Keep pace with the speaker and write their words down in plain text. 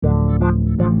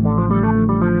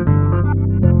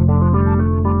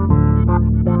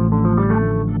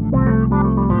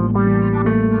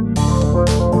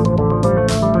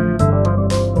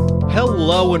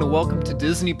welcome to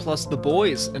Disney Plus The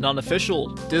Boys, an unofficial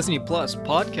Disney Plus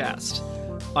podcast.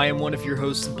 I am one of your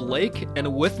hosts, Blake,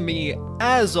 and with me,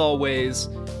 as always,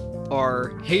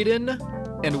 are Hayden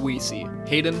and Weesey.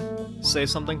 Hayden, say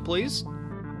something, please.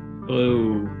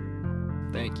 Hello.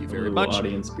 Thank you very Hello, much.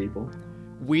 audience people.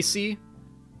 Weesey,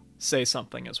 say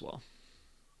something as well.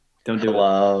 Don't do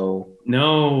Hello. it.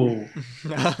 No.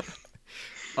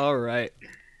 All right.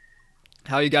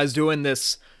 How you guys doing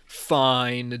this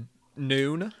fine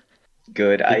noon?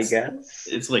 Good, I guess.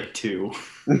 It's like 2.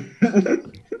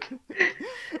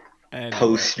 And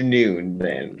Post noon,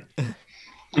 then.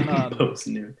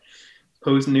 Post-noon.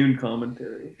 Post-noon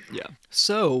commentary. yeah.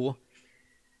 So,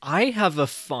 I have a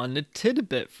fun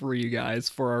tidbit for you guys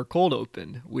for our cold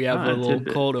open. We have a little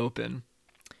tidbit. cold open.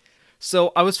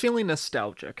 So, I was feeling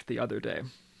nostalgic the other day,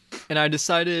 and I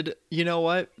decided, you know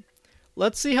what?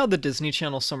 Let's see how the Disney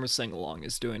Channel Summer Sing-Along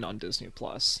is doing on Disney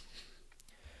Plus.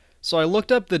 So I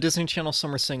looked up the Disney Channel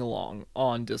Summer Sing-Along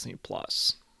on Disney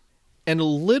Plus. And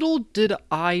little did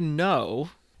I know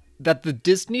that the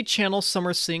Disney Channel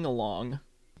Summer Sing-Along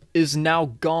is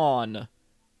now gone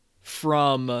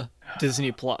from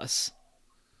Disney Plus.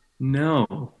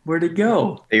 No. Where'd it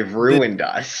go? They've ruined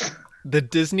us. The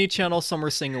Disney Channel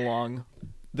Summer Sing-Along,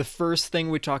 the first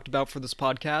thing we talked about for this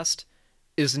podcast,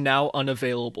 is now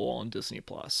unavailable on Disney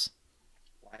Plus.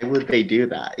 Why would they do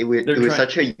that? It was They're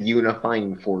such a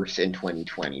unifying force in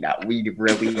 2020 that we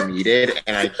really needed,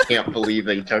 and I can't believe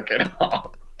they took it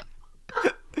off.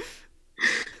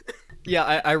 Yeah,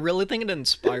 I really think it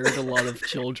inspired a lot of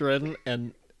children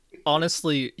and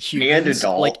honestly humans,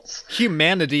 And like adults.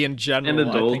 humanity in general. And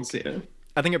adults,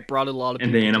 I think it brought a lot of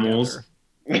And people the animals.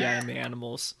 together. Yeah, and the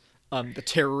animals. The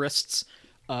terrorists.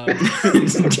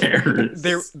 Terrorists.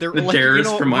 They're the like,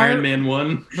 terrorists from why Iron are- Man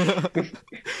 1.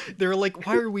 They're like,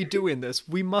 why are we doing this?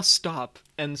 We must stop.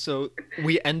 And so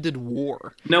we ended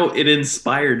war. No, it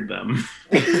inspired them.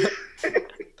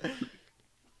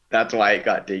 That's why it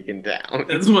got taken down.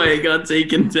 That's why it got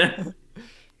taken down.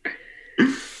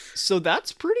 So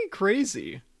that's pretty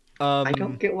crazy. I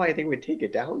don't get why they would take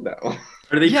it down, though.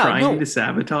 Are they Yeah, trying no. to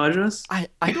sabotage us? I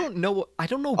don't know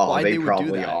Oh, why they they would do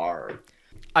probably that. are.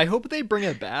 I hope they bring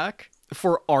it back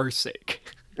for our sake.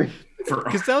 For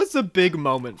Because that was a big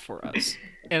moment for us.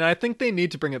 And I think they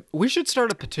need to bring it. We should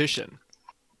start a petition.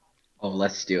 Oh,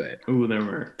 let's do it. Ooh, there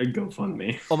were a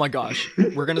GoFundMe. Oh my gosh. I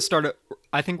think we're going to start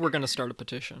a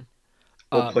petition.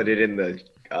 We'll put it in the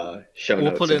show notes.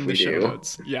 We'll put it if in the we show do.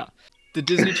 notes. Yeah. The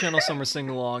Disney Channel Summer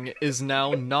Sing-Along is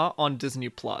now not on Disney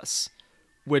Plus,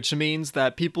 which means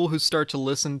that people who start to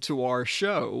listen to our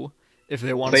show, if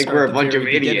they want to Think start we're at a the bunch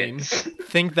very of beginning, idiots.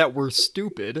 think that we're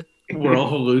stupid. We're all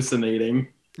hallucinating.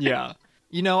 Yeah.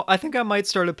 You know, I think I might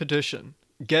start a petition.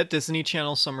 Get Disney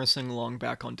Channel Summer Sing-Along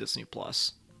back on Disney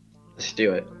Plus. Let's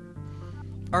do it.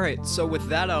 All right, so with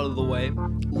that out of the way,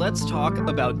 let's talk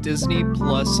about Disney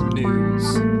Plus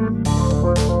news.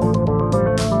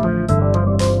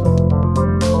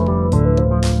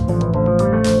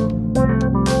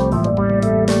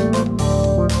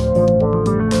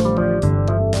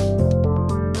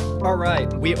 All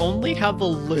right, we only have a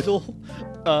little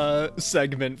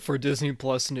segment for Disney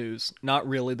Plus news. Not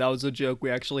really, that was a joke. We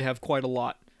actually have quite a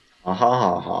lot. Ha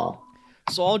ha ha.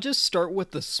 So I'll just start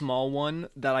with the small one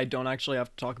that I don't actually have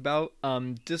to talk about.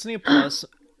 Disney Plus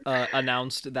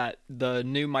announced that the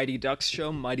new Mighty Ducks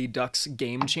show, Mighty Ducks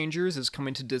Game Changers, is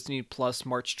coming to Disney Plus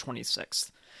March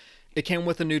 26th. It came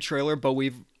with a new trailer, but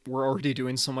we're already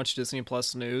doing so much Disney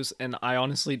Plus news, and I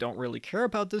honestly don't really care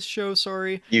about this show,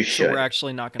 sorry. You So should. we're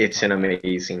actually not going to It's an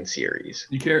amazing series.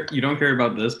 You don't care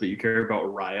about this, but you care about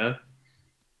Raya.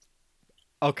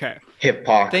 Okay.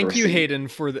 Hypocrisy. Thank you, Hayden,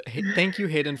 for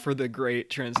the great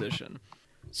transition.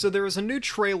 So there was a new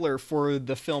trailer for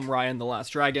the film Raya and the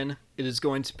Last Dragon. It is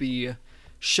going to be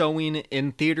showing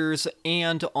in theaters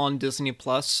and on Disney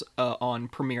Plus on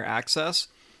Premiere Access.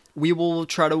 We will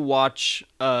try to watch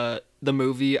the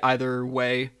movie either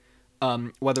way,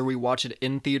 whether we watch it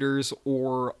in theaters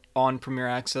or on Premiere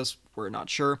Access. We're not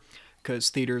sure because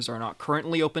theaters are not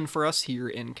currently open for us here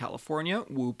in California.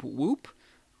 Whoop whoop.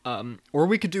 Or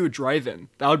we could do a drive-in.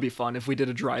 That would be fun if we did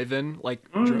a drive-in,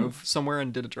 like drove somewhere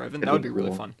and did a drive-in. That would be really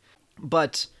cool. fun.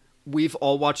 But we've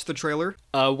all watched the trailer.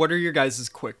 What are your guys'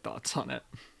 quick thoughts on it?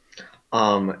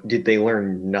 Did they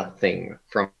learn nothing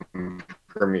from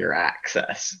Premiere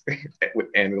Access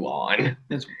and Mulan?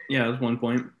 That's 1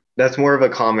 point. That's more of a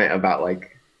comment about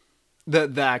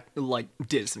That like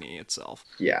Disney itself.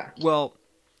 yeah. Well,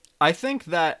 I think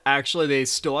that actually they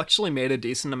still actually made a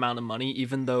decent amount of money,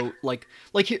 even though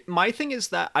my thing is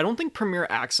that I don't think Premiere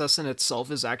Access in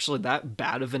itself is actually that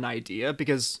bad of an idea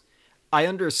because I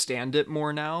understand it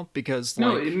more now because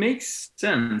No, like it makes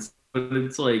sense, but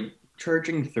it's like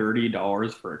charging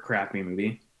 $30 for a crappy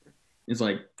movie is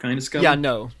like kind of scummy. yeah,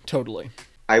 no, totally.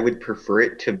 I would prefer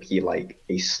it to be like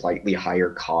a slightly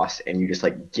higher cost and you just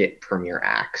like get premiere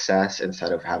access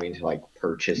instead of having to like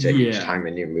purchase it each Yeah. time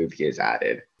a new movie is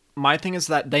added. My thing is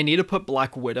that they need to put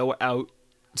Black Widow out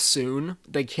soon.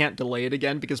 They can't delay it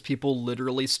again because people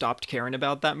literally stopped caring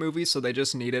about that movie, so they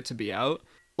just need it to be out.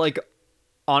 Like,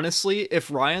 honestly, if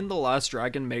Ryan the Last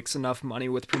Dragon makes enough money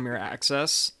with Premiere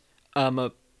Access,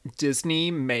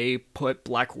 Disney may put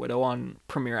Black Widow on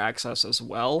Premiere Access as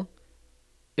well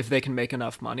if they can make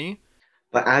enough money.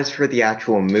 But as for the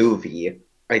actual movie,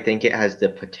 I think it has the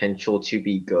potential to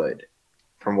be good.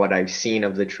 From what I've seen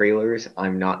of the trailers,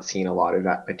 I'm not seeing a lot of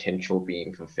that potential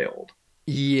being fulfilled.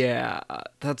 Yeah,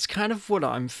 that's kind of what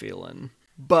I'm feeling.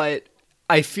 But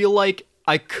I feel like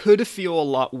I could feel a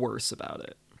lot worse about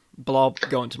it. But I'll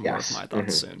go into more Yes. of my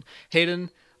thoughts soon. Hayden,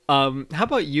 how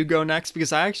about you go next?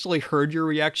 Because I actually heard your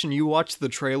reaction. You watched the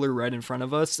trailer right in front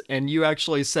of us, and you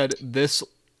actually said this.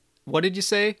 What did you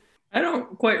say? I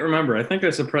don't quite remember. I think I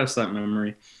suppressed that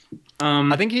memory.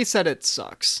 I think he said it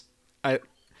sucks.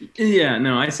 Yeah,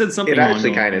 no, I said something It actually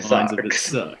along the kinda lines of it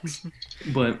sucks. sucks.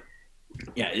 But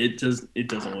yeah, it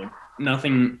doesn't look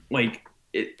nothing like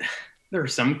it. There are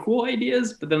some cool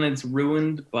ideas, but then it's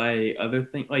ruined by other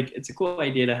things. Like it's a cool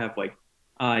idea to have like,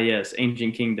 yes,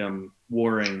 ancient kingdom,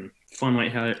 warring, fun,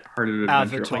 light-hearted adventure.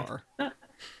 Avatar. Like,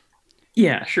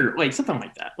 yeah, sure, like something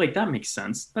like that. Like that makes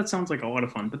sense. That sounds like a lot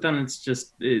of fun. But then it's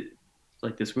just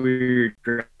like this weird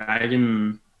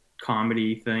dragon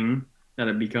comedy thing that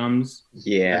it becomes.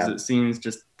 Yeah. As it seems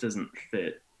just doesn't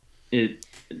fit. It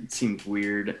seems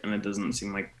weird, and it doesn't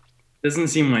seem like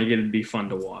it'd be fun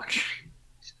to watch.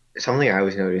 Something I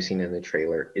was noticing in the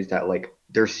trailer is that like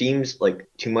there seems like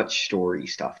too much story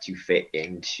stuff to fit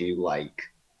into like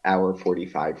hour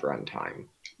 45 runtime.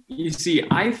 You see,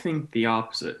 I think the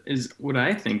opposite is what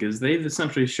I think is they've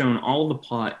essentially shown all the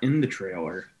plot in the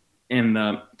trailer, and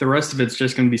the rest of it's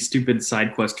just going to be stupid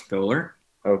side quest filler.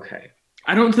 Okay.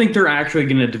 I don't think they're actually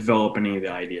going to develop any of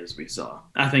the ideas we saw.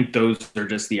 I think those are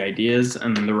just the ideas,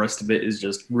 and then the rest of it is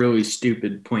just really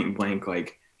stupid, point blank,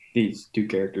 like these two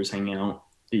characters hang out,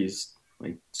 these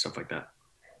like stuff like that.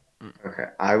 Okay.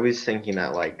 I was thinking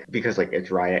that like because like it's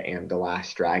Raya and the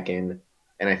Last Dragon,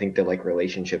 and I think the like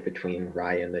relationship between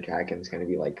Raya and the dragon is going to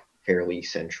be like fairly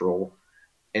central.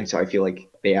 And so I feel like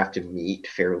they have to meet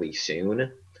fairly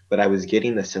soon. But I was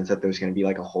getting the sense that there's going to be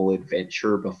like a whole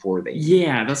adventure before they.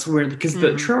 Yeah, that's weird because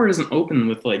the trailer doesn't open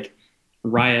with like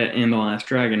Raya and the Last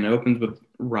Dragon. It opens with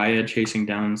Raya chasing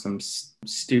down some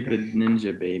stupid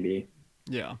ninja baby.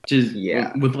 Yeah. Just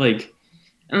Yeah. with like,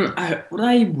 what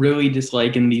I really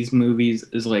dislike in these movies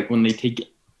is like when they take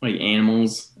like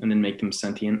animals and then make them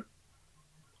sentient.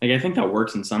 Like I think that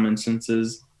works in some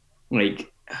instances.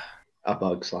 Like A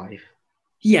Bug's Life.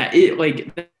 yeah, it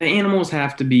like the animals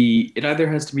have to be. It either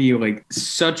has to be like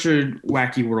such a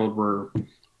wacky world where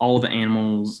all the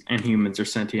animals and humans are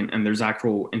sentient, and there's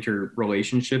actual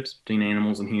interrelationships between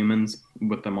animals and humans,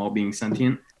 with them all being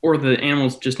sentient, or the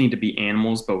animals just need to be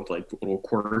animals, but with like little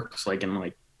quirks, like in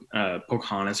like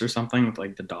Pocahontas or something, with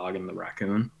like the dog and the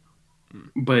raccoon.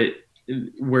 But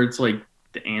where it's like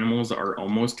the animals are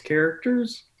almost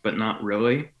characters, but not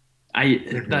really.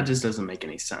 That just doesn't make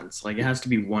any sense. Like it has to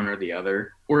be one or the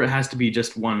other, or it has to be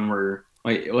just one where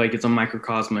like it's a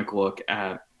microcosmic look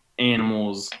at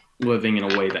animals living in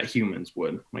a way that humans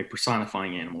would, like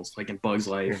personifying animals, like in Bug's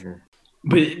Life.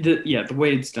 But the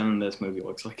way it's done in this movie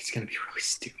looks like it's gonna be really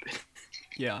stupid.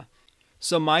 Yeah.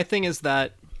 So my thing is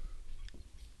that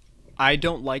I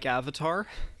don't like Avatar.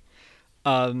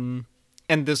 And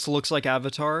this looks like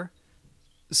Avatar.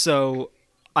 So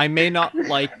I may not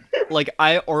like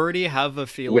I already have a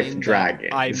feeling With that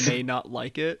dragons. I may not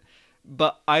like it.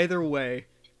 But either way,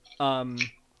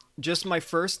 just my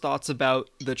first thoughts about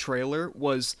the trailer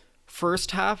was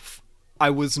first half I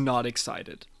was not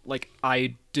excited. Like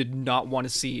I did not want to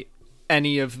see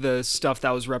any of the stuff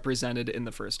that was represented in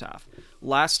the first half.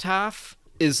 Last half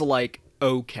is like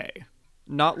okay.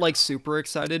 Not like super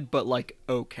excited, but like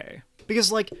okay.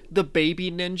 Because like the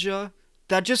baby ninja,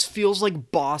 that just feels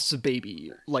like boss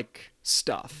baby like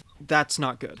stuff. That's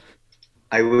not good.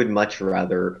 I would much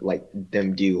rather like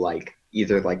them do like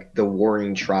either like the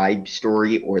Warring Tribe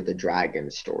story or the dragon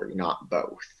story, not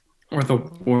both. Or the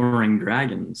Warring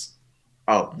Dragons.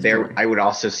 Oh, there I would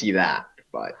also see that,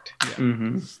 but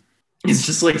Mm-hmm. It's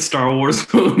just like Star Wars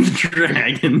full of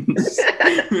dragons.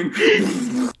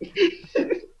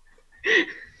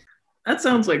 That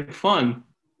sounds like fun.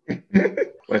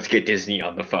 let's get Disney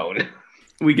on the phone.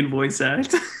 We can voice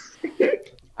act.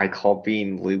 I call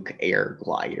being Luke Air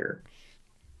Glider.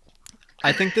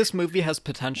 I think this movie has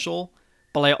potential,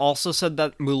 but I also said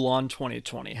that Mulan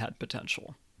 2020 had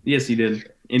potential. Yes, you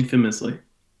did. Infamously.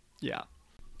 Yeah.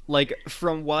 Like,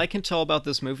 from what I can tell about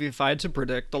this movie, if I had to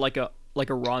predict like a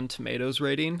Rotten Tomatoes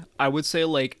rating, I would say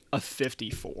like a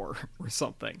 54 or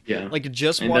something. Yeah. Like,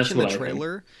 just And watching the that's what I think.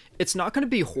 trailer, it's not going to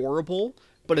be horrible,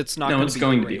 but it's not No, going it's to be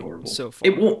going to great be horrible. so far.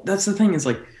 It won't. That's the thing. Is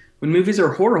like when movies are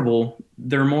horrible,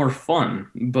 they're more fun.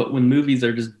 But when movies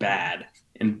are just bad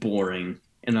and boring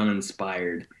and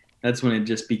uninspired, that's when it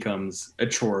just becomes a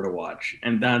chore to watch.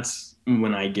 And that's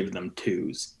when I give them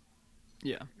 2s.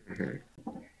 Yeah. Mhm.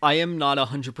 I am not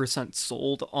 100%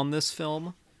 sold on this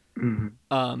film,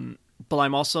 but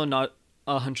I'm also not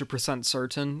 100%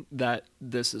 certain that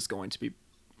this is going to be,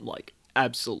 like,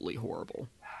 absolutely horrible.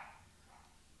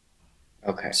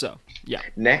 Okay. So, yeah.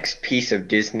 Next piece of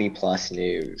Disney Plus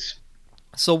news.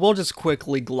 So we'll just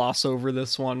quickly gloss over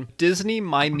this one. Disney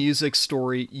My Music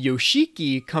story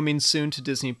Yoshiki coming soon to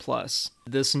Disney Plus.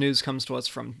 This news comes to us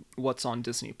from what's on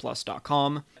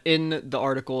disneyplus.com. In the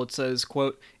article it says,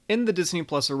 quote, "In the Disney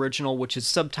Plus original, which is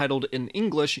subtitled in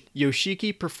English,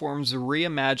 Yoshiki performs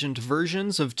reimagined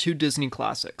versions of 2 Disney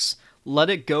classics, Let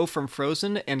It Go from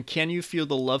Frozen and Can You Feel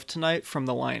the Love Tonight from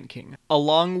The Lion King,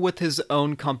 along with his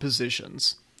own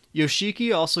compositions.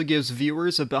 Yoshiki also gives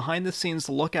viewers a behind-the-scenes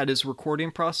look at his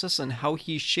recording process and how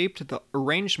he shaped the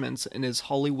arrangements in his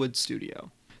Hollywood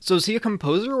studio." So is he a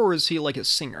composer or is he like a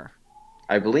singer?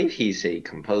 I believe he's a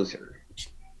composer.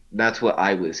 That's what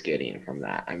I was getting from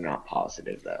that. I'm not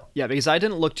positive though. Yeah, because I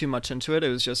didn't look too much into it. It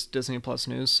was just Disney Plus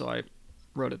news, so I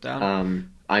wrote it down.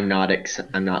 I'm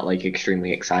not like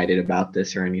extremely excited about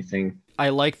this or anything. I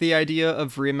like the idea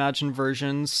of reimagined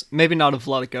versions. Maybe not of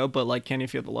Let It Go, but like Can You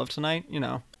Feel the Love Tonight? You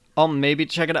know. I'll maybe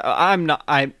check it out.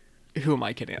 Who am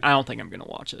I kidding? I don't think I'm going to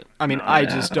watch it. I mean, I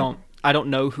just don't. I don't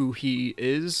know who he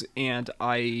is, and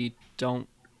I don't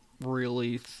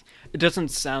really. It doesn't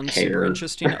sound super Care.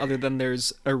 interesting, other than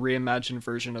there's a reimagined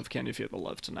version of Can You Feel the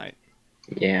Love Tonight.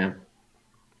 Yeah.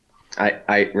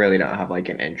 I really don't have like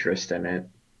an interest in it.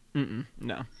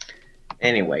 No.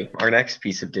 Anyway, our next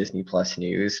piece of Disney Plus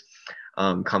news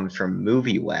comes from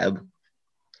MovieWeb.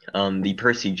 The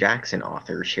Percy Jackson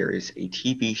author shares a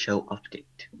TV show update.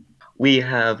 We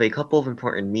have a couple of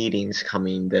important meetings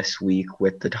coming this week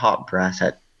with the top brass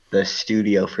at the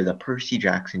studio for the Percy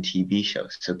Jackson TV show,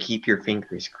 so keep your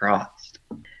fingers crossed.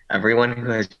 Everyone who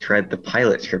has read the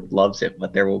pilot script loves it,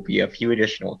 but there will be a few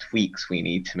additional tweaks we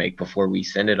need to make before we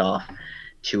send it off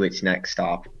to its next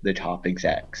stop, the top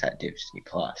execs at Disney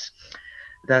Plus.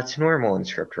 That's normal in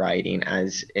script writing,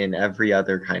 as in every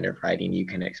other kind of writing, you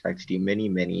can expect to do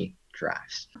many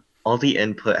drafts. All the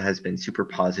input has been super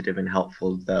positive and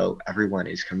helpful, though everyone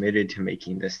is committed to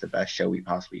making this the best show we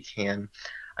possibly can.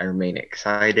 I remain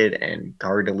excited and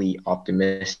guardedly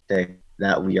optimistic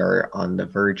that we are on the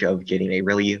verge of getting a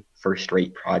really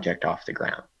first-rate project off the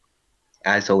ground.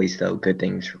 As always, though, good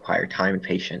things require time and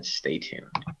patience. Stay tuned.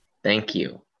 Thank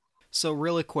you. So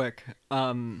really quick,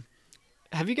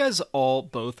 have you guys all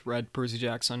both read Percy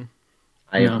Jackson?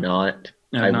 I No. have not.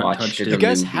 I've I not watched touched the it. You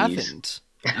guys movies. haven't.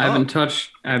 I haven't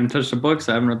touched the books.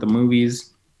 I haven't read the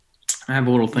movies. I have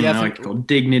a little thing You I like haven't- called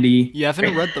Dignity. You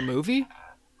haven't read the movie?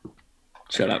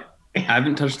 Shut up. I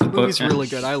haven't touched the The book. movie's really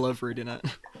good. I love reading it.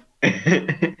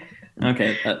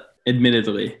 Okay,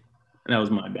 admittedly, that was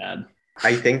my bad.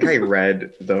 I think I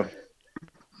read the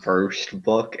first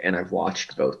book and I've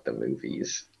watched both the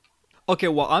movies. Okay,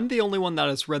 well, I'm the only one that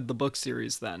has read the book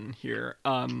series then here.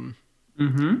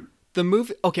 Mm-hmm. The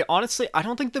movie, okay, honestly, I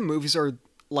don't think the movies are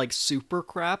like super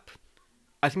crap.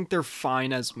 I think they're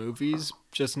fine as movies,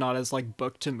 just not as like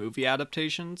book to movie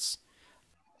adaptations.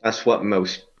 That's what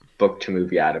most book to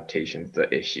movie adaptations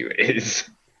the issue is.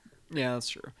 Yeah, that's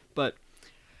true. But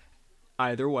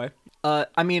either way,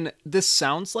 I mean, this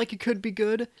sounds like it could be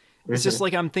good. It's just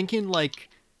like I'm thinking like,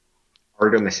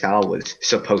 Artemis Fowl was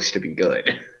supposed to be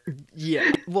good.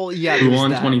 yeah, well, yeah, Who there's won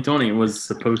that. 2020 was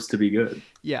supposed to be good.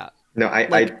 Yeah, No, I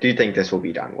Like- do think this will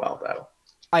be done well though.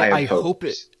 I have hope it.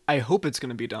 hopes. I hope it's going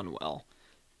to be done well,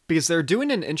 because they're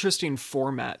doing an interesting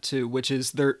format too, which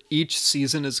is each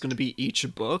season is going to be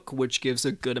each book, which gives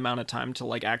a good amount of time to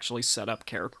like actually set up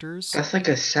characters. That's like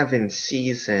a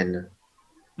 7-season.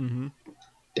 Mm-hmm.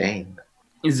 Dang.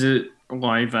 Is it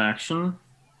live action?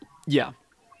 Yeah.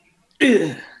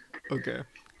 Okay.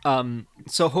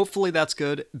 So hopefully that's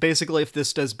good. Basically, if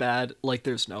this does bad, like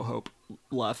there's no hope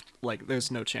left. Like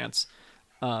there's no chance.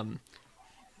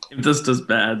 If this does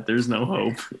bad, there's no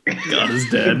hope. God is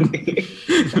dead.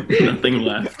 Nothing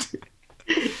left.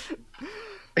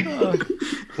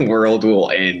 world will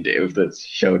end if this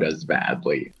show does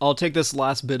badly. I'll take this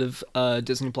last bit of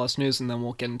Disney Plus news, and then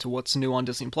we'll get into what's new on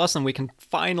Disney Plus, and we can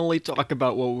finally talk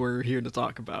about what we're here to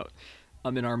talk about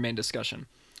in our main discussion.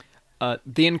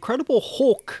 The Incredible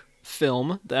Hulk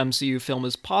film, the MCU film,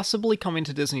 is possibly coming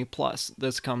to Disney Plus.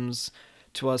 This comes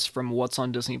to us from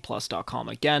what'sondisneyplus.com.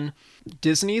 Again,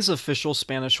 Disney's official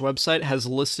Spanish website has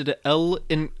listed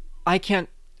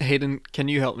Hayden, can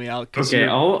you help me out? Okay, you're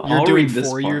I'll doing read this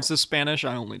 4 part. years of Spanish.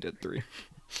 I only did 3.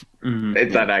 Mhm.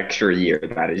 It's that extra year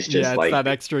that is just It's like that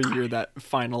extra year that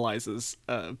finalizes.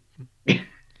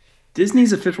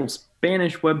 Disney's official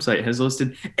Spanish website has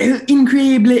listed El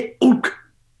Increíble Hulk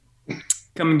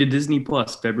coming to Disney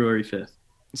Plus February 5th.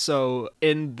 So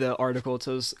in the article it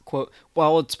says, quote,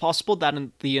 while it's possible that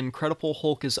the Incredible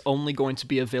Hulk is only going to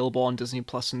be available on Disney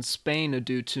Plus in Spain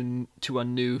due to a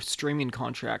new streaming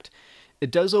contract,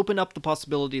 it does open up the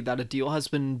possibility that a deal has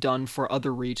been done for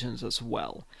other regions as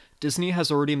well. Disney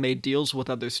has already made deals with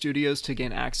other studios to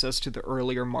gain access to the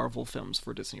earlier Marvel films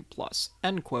for Disney Plus.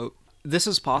 End quote. This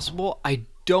is possible. I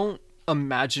don't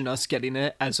imagine us getting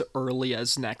it as early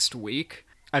as next week.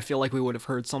 I feel like we would have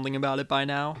heard something about it by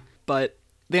now. But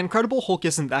The Incredible Hulk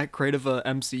isn't that great of a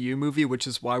MCU movie, which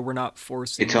is why we're not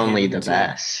forcing it's only Hayden the to-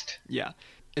 best. Yeah.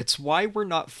 It's why we're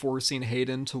not forcing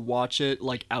Hayden to watch it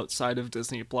like outside of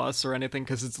Disney Plus or anything,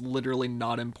 because it's literally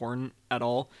not important at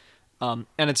all. And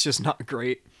it's just not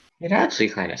great. It actually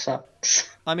kind of sucks.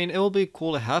 I mean, it will be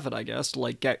cool to have it, I guess, to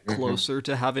like get Mhm. closer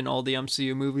to having all the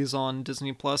MCU movies on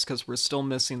Disney Plus, because we're still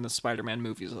missing the Spider-Man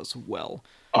movies as well.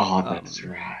 Oh, that's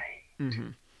right. Mm-hmm.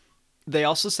 They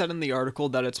also said in the article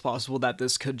that it's possible that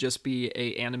this could just be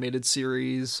a animated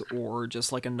series or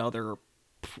just like another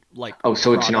like Oh,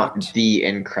 so it's product. not the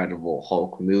Incredible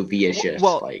Hulk movie. It's just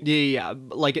Well, like yeah,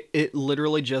 like it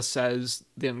literally just says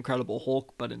The Incredible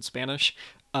Hulk, but in Spanish.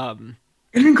 El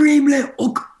Increíble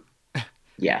Hulk.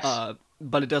 yes.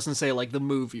 But it doesn't say like the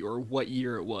movie or what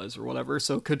year it was or whatever,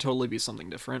 so it could totally be something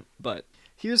different. But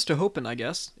here's to hoping, I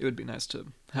guess. It would be nice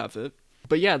to have it.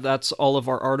 But yeah, that's all of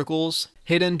our articles.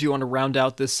 Hayden, do you want to round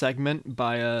out this segment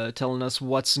by telling us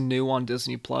what's new on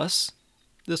Disney Plus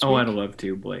this Oh, week? I'd love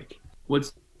to, Blake.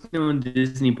 What's new on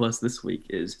Disney Plus this week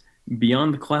is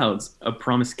Beyond the Clouds, A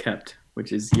Promise Kept,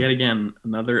 which is yet again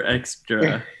another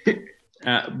extra,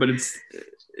 but it's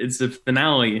the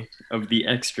finale of the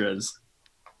extras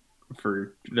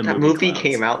for the that movie. movie Clouds.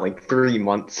 came out like 3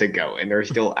 months ago, and they're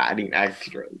still adding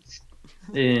extras.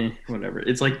 Whatever.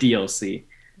 It's like DLC.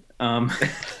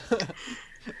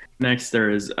 Next, there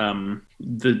is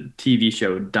the TV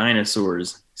show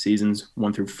Dinosaurs, seasons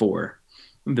 1 through 4.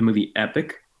 The movie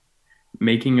Epic,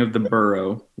 Making of the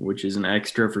Burrow, which is an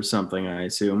extra for something, I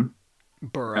assume.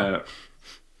 Burrow.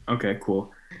 Okay,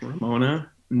 cool.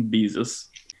 Ramona and Beezus,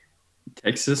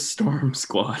 Texas Storm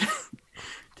Squad,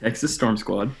 Texas Storm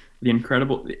Squad, the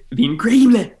Incredible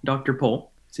Dr.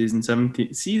 Pol, season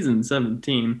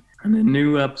 17, and a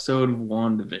new episode of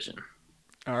WandaVision.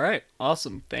 All right,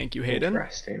 awesome. Thank you, Hayden.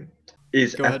 Interesting.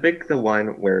 Is Go ahead. Epic the one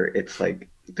where it's like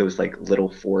those like little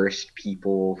forest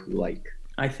people who like?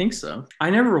 I think so. I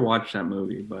never watched that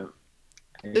movie, but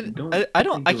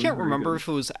I can't remember if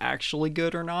it was actually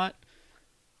good or not.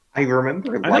 I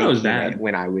remember I thought it was liking bad. it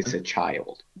when I was a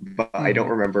child, but I don't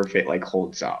remember if it like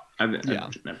holds up. I've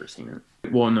never seen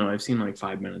it. Well, no, I've seen like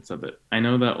 5 minutes of it. I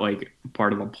know that like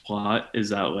part of the plot is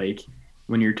that like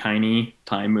when you're tiny,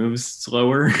 time moves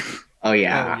slower. Oh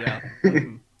yeah, Oh, yeah.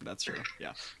 Mhm. That's true.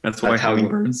 Yeah. That's why That's how-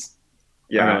 hummingbirds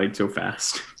yeah, are like so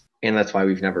fast. and that's why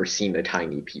we've never seen the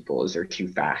tiny people, as they're too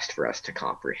fast for us to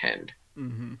comprehend.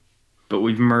 Mm-hmm. But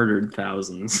we've murdered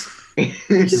thousands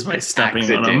just by stepping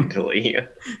on 'em. accidentally.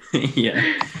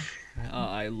 Yeah.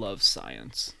 I love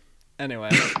science. Anyway,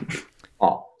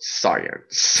 Oh,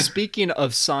 science. speaking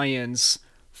of science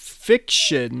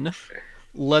fiction,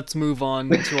 let's move on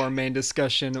to our main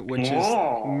discussion, which is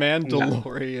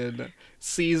Mandalorian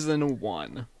Season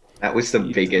 1. That was the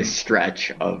biggest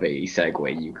stretch of a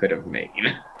segue you could have made.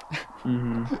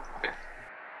 hmm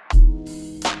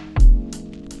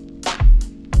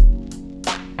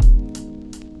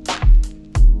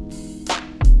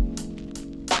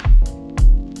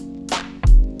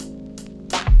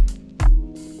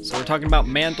So we're talking about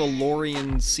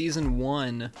Mandalorian Season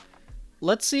 1.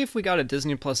 Let's see if we got a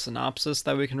Disney Plus synopsis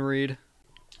that we can read.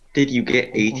 Did you get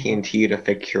AT&T to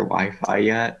fix your Wi-Fi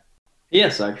yet?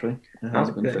 Yes, actually. It has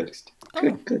Oh, been good. fixed.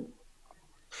 Good, good.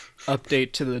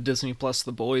 Update to the Disney Plus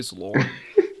The Boys lore.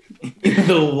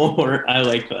 The lore, I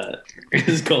like that.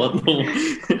 Just call it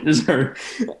the just our,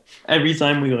 every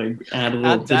time we like add little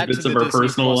Add that to tidbits the of our Disney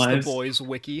personal Plus lives The Boys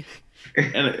wiki,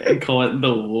 and call it the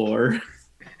lore.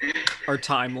 our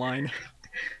timeline.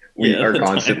 We are the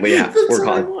constantly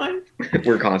timeline.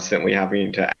 we're constantly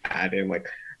having to add in like,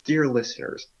 dear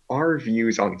listeners, our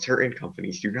views on certain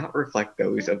companies do not reflect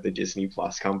those of the Disney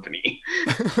Plus company.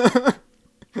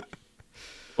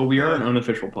 But we are an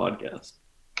unofficial podcast.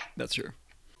 That's true.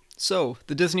 So,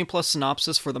 the Disney Plus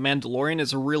synopsis for The Mandalorian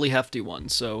is a really hefty one,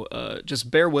 so just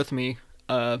bear with me.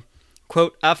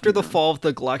 Quote, after the fall of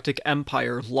the Galactic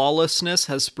Empire, lawlessness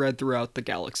has spread throughout the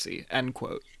galaxy, end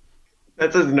quote.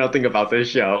 That says nothing about this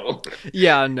show.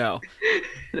 Yeah, no.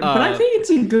 But I think it's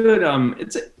a good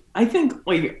I think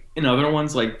like in other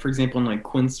ones, like for example in like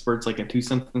Quince, where it's like a 2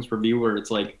 sentence review where it's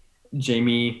like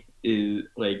Jamie's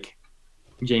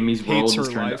Hates world her is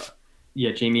turned life. up.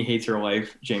 Yeah, Jamie hates her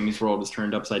life. Jamie's world is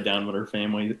turned upside down, but her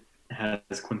family has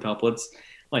quintuplets.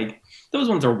 Like those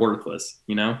ones are worthless,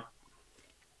 you know?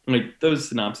 Like those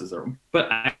synopses are,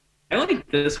 but I like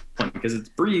this one because it's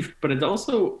brief, but it's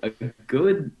also a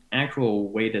good actual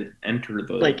way to enter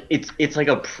the Like it's like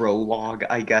a prologue,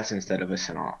 I guess, instead of a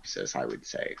synopsis, I would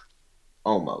say.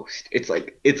 Almost. It's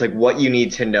like what you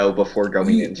need to know before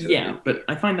going into the movie. But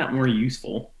I find that more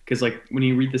useful because like when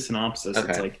you read the synopsis, it's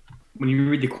Okay. like when you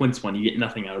read the Quince one, you get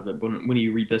nothing out of it. But when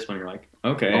you read this one, you're like,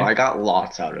 okay. Oh, I got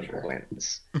lots out of the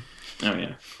Quince.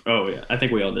 Oh yeah. I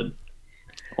think we all did.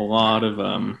 A lot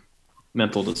of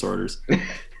mental disorders.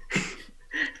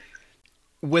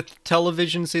 With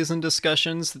television season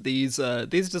discussions, these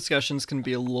discussions can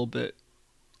be a little bit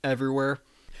everywhere.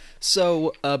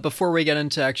 So, before we get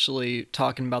into actually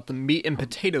talking about the meat and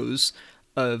potatoes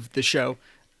of the show,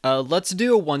 let's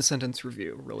do a 1-sentence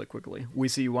review really quickly.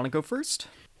 Weezy, you want to go first?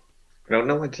 I don't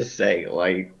know what to say.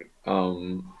 Like,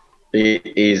 it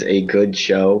is a good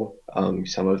show.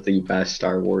 Some of the best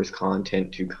Star Wars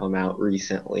content to come out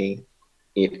recently.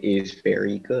 It is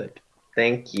very good.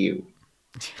 Thank you.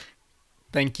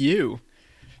 Thank you.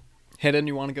 Hayden,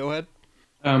 you want to go ahead?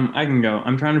 I can go.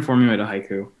 I'm trying to formulate a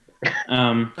haiku.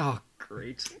 Oh,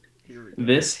 great. Here we go.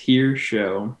 This here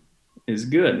show is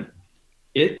good.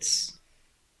 It's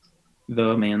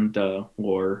the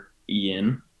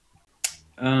Mandalorian.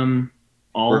 All in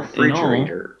all,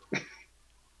 Refrigerator.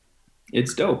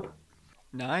 it's dope.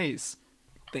 Nice.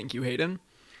 Thank you, Hayden.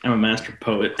 I'm a master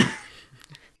poet.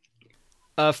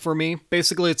 For me,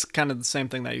 basically, it's kind of the same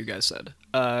thing that you guys said.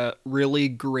 Really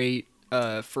great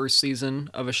first season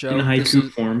of a show. In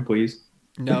haiku form, please.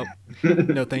 No,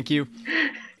 no, thank you.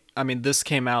 I mean, this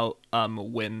came out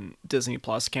when Disney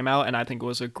Plus came out, and I think it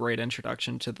was a great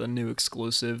introduction to the new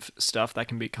exclusive stuff that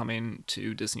can be coming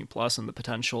to Disney Plus and the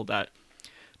potential that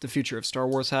the future of Star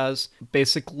Wars has.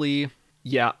 Basically,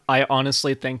 yeah, I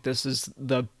honestly think this is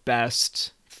the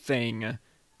best thing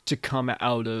to come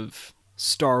out of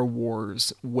Star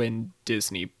Wars when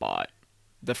Disney bought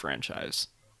the franchise.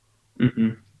 Mm-hmm.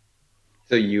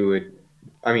 So you would,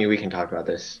 I mean, we can talk about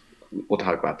this. We'll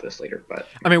talk about this later, but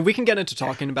I mean, we can get into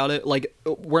talking about it. Like,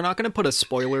 we're not going to put a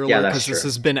spoiler Yeah, alert that's because this true.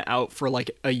 has been out for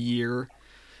like a year.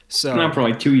 So, Not for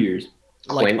like 2 years.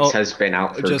 like, Quince has been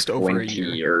out for just over a 20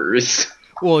 year. years.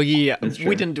 well, yeah, That's we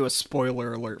true. didn't do a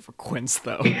spoiler alert for Quince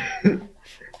though.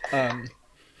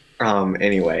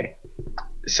 Anyway,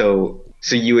 so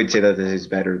you would say that this is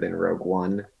better than Rogue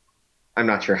One? I'm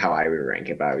not sure how I would rank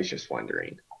it, but I was just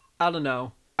wondering. I don't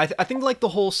know. I think like the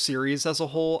whole series as a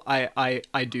whole, I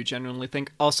do genuinely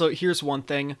think. Also, here's one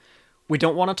thing. We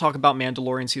don't want to talk about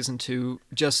Mandalorian Season 2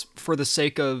 just for the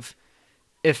sake of,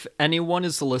 if anyone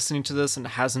is listening to this and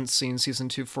hasn't seen Season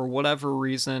 2 for whatever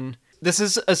reason, this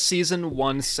is a Season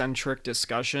 1 centric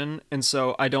discussion, and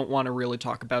so I don't want to really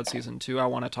talk about Season 2. I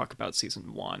want to talk about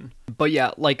Season 1. But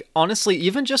yeah, like, honestly,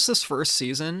 even just this first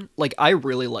season, like, I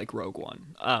really like Rogue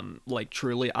One. Like,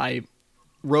 truly,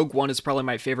 Rogue One is probably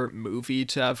my favorite movie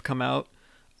to have come out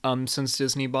since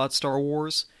Disney bought Star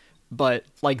Wars. But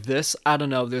like this, I don't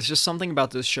know. There's just something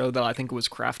about this show that I think was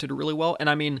crafted really well.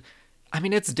 And I mean,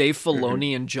 it's Dave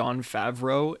Filoni and Jon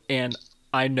Favreau, and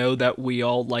I know that we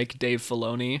all like Dave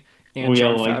Filoni and We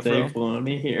Jon all like Favreau. Dave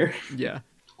Filoni here. Yeah.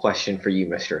 Question for you,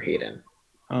 Mr. Hayden.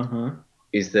 Uh-huh.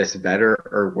 Is this better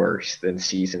or worse than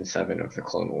Season 7 of the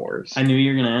Clone Wars? I knew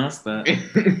you were going to ask that.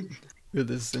 Ooh,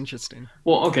 this is interesting.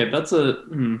 Well, okay, that's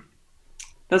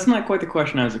not quite the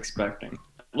question I was expecting.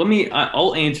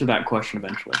 I'll answer that question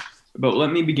eventually. But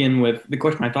let me begin with the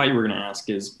question I thought you were going to ask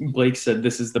is, Blake said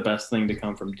this is the best thing to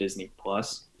come from Disney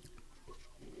Plus.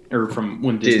 Or from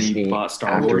when Disney bought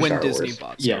Star after Wars. When Star Disney Wars.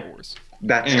 bought Star Yeah. Wars.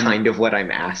 That's And kind of what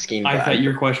I'm asking. I but thought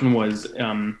your question was,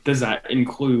 does that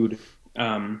include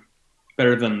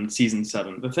better than Season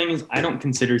 7? The thing is, I don't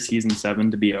consider Season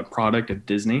 7 to be a product of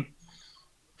Disney.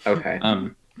 Okay.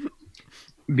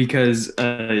 Because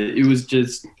it was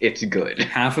just It's good.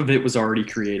 half of it was already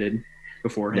created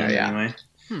beforehand Yeah. anyway.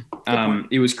 Good point.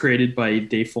 It was created by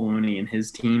Dave Filoni and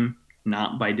his team,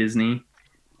 not by Disney.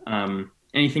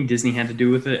 Anything Disney had to do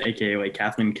with it, aka like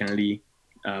Kathleen Kennedy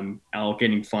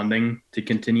allocating funding to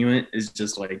continue it, is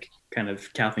just like kind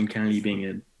of Kathleen Kennedy being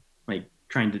a like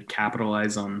trying to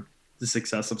capitalize on the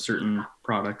success of certain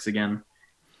products again.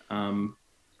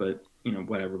 But you know,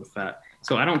 whatever with that.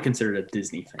 So I don't consider it a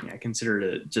Disney thing. I consider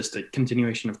it just a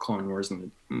continuation of Clone Wars and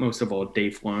most of all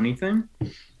Dave Filoni thing.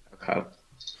 Okay.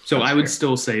 So That's I would fair.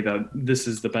 still say that this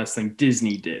is the best thing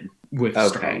Disney did with Star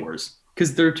Okay. Wars,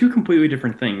 because they're two completely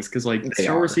different things. Because like They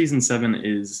Star Wars are. Season 7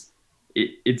 is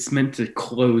it's meant to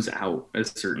close out a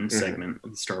certain Mhm. segment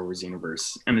of the Star Wars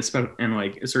universe, and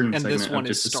like a certain And segment this one of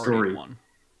is just a starting story. one.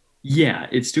 Yeah,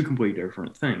 it's two completely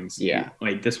different things. Yeah.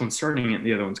 Like this one's starting it,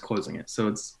 the other one's closing it. So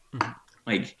it's Mhm.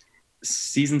 like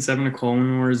Season 7 of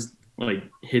Clone Wars like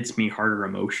hits me harder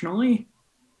emotionally,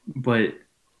 but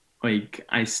like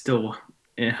I still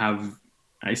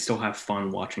have fun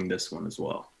watching this one as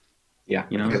well. Yeah.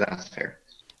 You know? That's fair.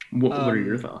 What are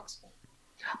your Um, thoughts?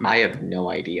 I have no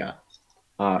idea.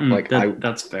 Like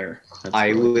That's fair. That's I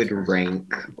really would fair.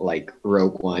 rank like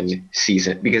Rogue One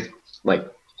season, because like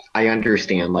I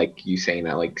understand like you saying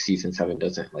that like season 7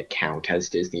 doesn't like count as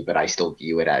Disney, but I still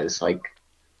view it as like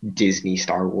Disney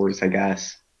Star Wars, I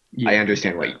guess. I Yeah,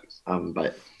 understand get what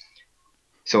but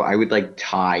so I would like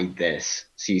tie this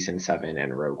season 7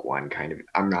 and Rogue One kind of.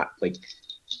 I'm not like,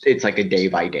 it's like a day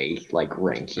by day like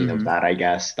ranking of Mhm. that, I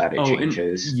guess, that it Oh,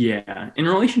 changes. in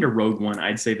relation to Rogue One,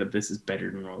 I'd say that this is better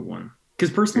than Rogue One. Because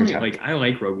personally, Okay. like I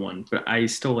like Rogue One, but I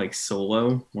still like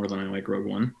Solo more than I like Rogue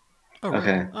One. Oh, really?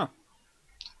 Okay. Oh,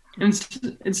 And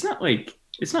it's not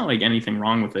like anything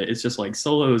wrong with it. It's just like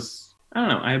Solo's. I don't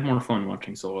know. I have more fun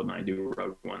watching Solo than I do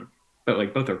Rogue One. But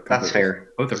like both are That's fair.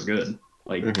 Both are good.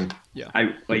 Like Mhm.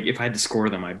 I like if I had to score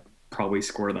them, I'd probably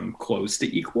score them close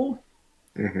to equal.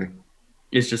 Mhm.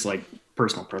 It's just like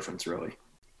personal preference, really.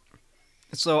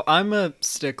 so I'm a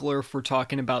stickler for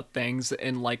talking about things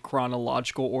in like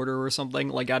chronological order or something.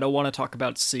 Like I don't want to talk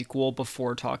about sequel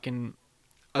before talking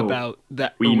about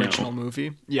that we know. original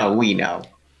movie. Yeah. We know.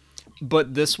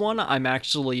 But this one I'm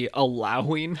actually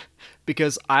allowing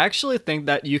because I actually think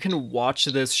that you can watch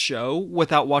this show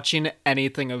without watching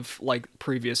anything of like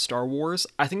previous Star Wars.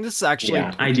 I think this is actually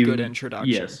Yeah, a pretty good introduction.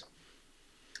 Yes,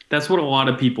 that's what a lot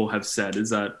of people have said. Is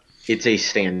that It's a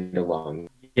standalone.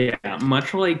 yeah,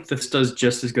 much like this does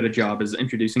just as good a job as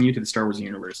introducing you to the Star Wars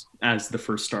universe as the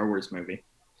first Star Wars movie.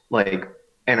 Like,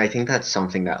 and I think that's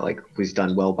something that like was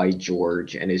done well by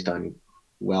George and is done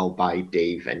well by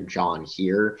Dave and John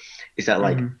here, is that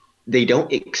like Mhm. they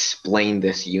don't explain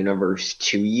this universe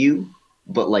to you,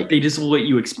 but like They just let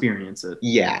you experience it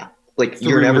yeah, like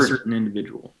through a certain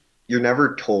individual. you're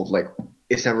never told, like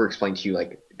it's never explained to you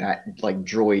like that like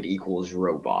droid equals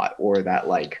robot, or that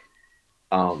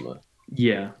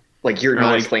Yeah, like you're Or not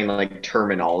like- explaining like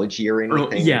terminology or or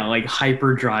anything. yeah, like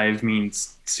hyperdrive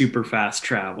means super fast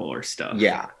travel or stuff.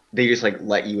 Yeah, they just like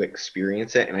let you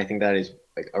experience it, and I think that is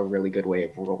like a really good way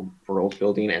of world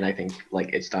building, and I think like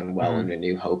it's done well Mhm. in A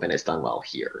New Hope, and it's done well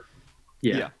here.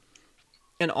 Yeah.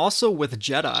 And also with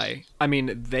Jedi, I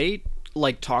mean, they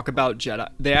like talk about Jedi.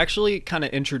 They actually kind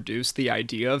of introduce the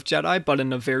idea of Jedi, but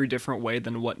in a very different way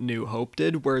than what New Hope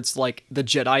did, where it's like the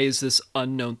Jedi is this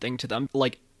unknown thing to them.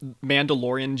 Like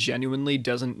Mandalorian genuinely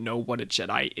doesn't know what a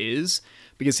Jedi is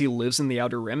because he lives in the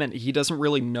Outer Rim and he doesn't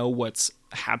really know what's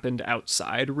happened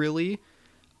outside, really.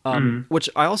 Which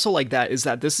I also like that is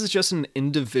that this is just an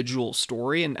individual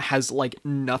story and has like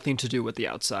nothing to do with the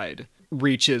outside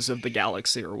reaches of the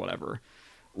galaxy or whatever.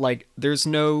 Like there's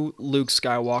no Luke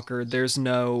Skywalker, there's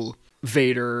no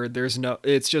Vader,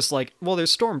 it's just like, well,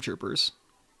 there's stormtroopers,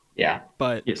 Yeah,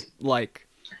 but Yes. like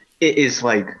it is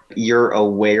like you're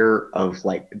aware of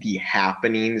like the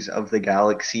happenings of the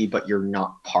galaxy, but you're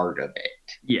not part of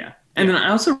it. Yeah. And then I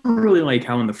also really like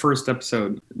how in the first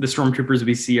episode, the stormtroopers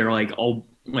we see are like all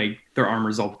like their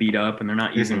armor's all beat up and they're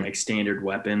not using Mhm. like standard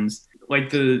weapons.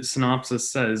 Like the synopsis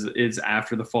says, is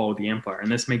after the fall of the Empire.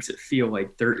 And this makes it feel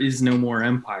like there is no more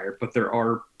Empire, but there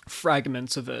are,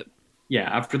 fragments of it. yeah,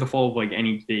 after the fall of like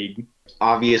any big,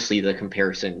 Obviously, the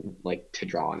comparison like to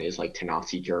draw on is like to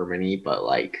Nazi Germany, but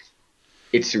like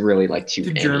it's really like to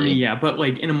any. Germany, yeah, but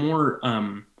like in a more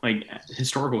like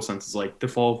historical sense, it's like the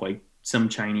fall of like some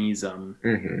Chinese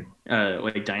Mhm.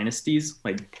 like dynasties.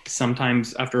 Like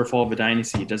sometimes after a fall of a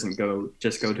dynasty, it doesn't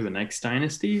just go to the next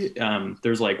dynasty.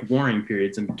 There's like warring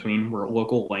periods in between where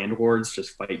local landlords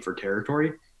just fight for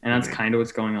territory, and that's Mhm. kind of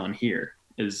what's going on here.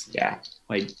 Is Yeah.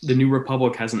 like the New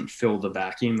Republic hasn't filled the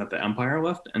vacuum that the Empire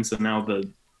left, and so now the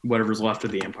whatever's left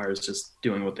of the Empire is just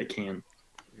doing what they can.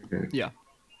 Mhm. Yeah.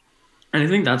 And I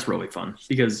think that's really fun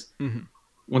because Mhm.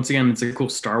 once again, it's a cool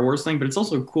Star Wars thing, but it's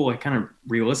also a cool, like, kind of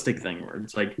realistic thing where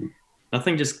it's like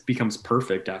nothing just becomes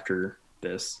perfect after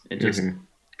this. It just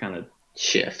kind of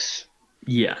shifts.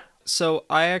 Yeah. So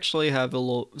I actually have a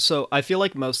little. So I feel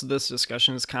like most of this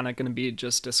discussion is kind of going to be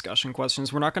just discussion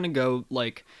questions. We're not going to go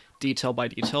like detail by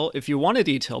detail. If you want a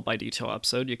detail by detail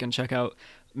episode, you can check out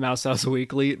Mouse House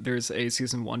Weekly. There's a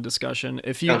season 1 discussion.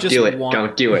 If you Don't just do it. want,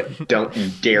 Don't do it. Don't you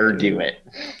dare do it.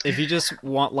 if you just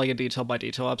want like a detail by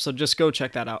detail episode, just go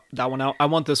check that one out. I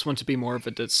want this one to be more of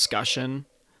a discussion.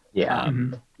 Yeah.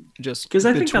 Just because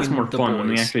I think that's between more the fun when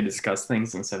we boys. actually discuss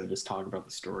things instead of just talk about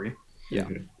the story. Yeah.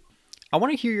 I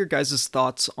want to hear your guys'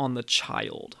 thoughts on the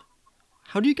child.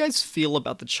 How do you guys feel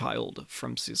about the child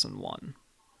from season 1?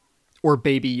 Or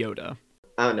Baby Yoda?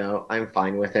 I don't know. I'm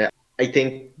fine with it. I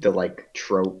think the like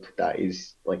trope that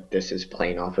is like this is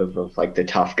playing off of like the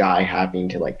tough guy having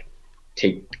to like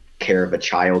take care of a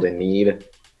child in need.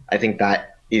 I think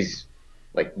that is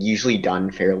like usually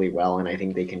done fairly well, and I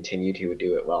think they continue to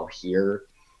do it well here.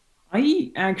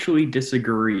 I actually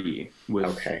disagree with.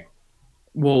 Okay.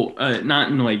 Well, not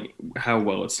in like how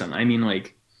well it's done. I mean,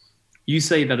 like you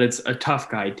say that it's a tough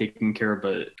guy taking care of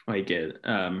a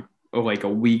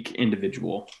weak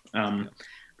individual.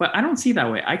 But I don't see it that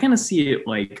way. I kind of see it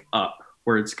like up,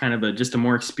 where it's kind of just a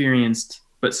more experienced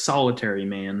but solitary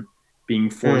man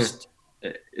being forced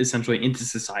essentially into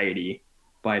society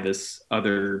by this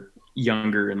other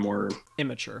younger and more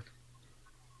Immature,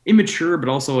 but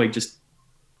also like just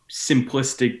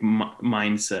simplistic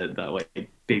mindset that like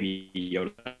Baby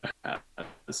Yoda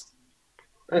has.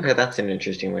 Okay, that's an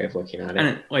interesting way of looking at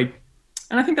it.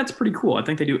 And I think that's pretty cool.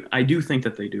 I do think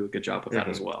that they do a good job with that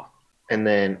as well. And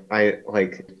then I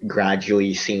like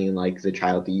gradually seeing like the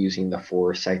child using the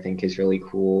Force, I think is really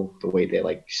cool. The way they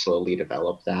like slowly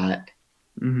develop that.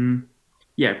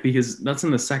 Yeah, because that's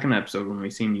in the second episode when we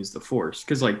see him use the Force.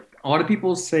 Because like a lot of people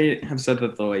have said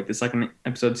that the second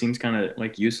episode seems kind of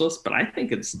like useless, but I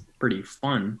think it's pretty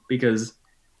fun because.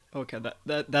 Okay,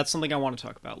 that's something I want to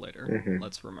talk about later.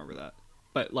 Let's remember that.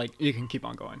 But like you can keep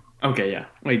on going. Okay, yeah,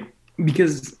 like.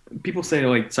 Because people say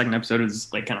like second episode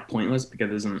is like kind of pointless because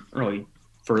it doesn't really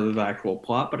further the actual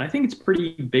plot, but I think it's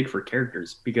pretty big for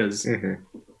characters because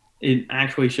it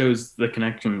actually shows the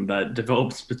connection that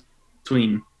develops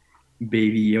between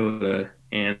Baby Yoda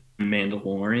and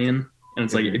Mandalorian. And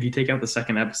it's like if you take out the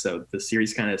second episode, the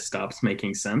series kind of stops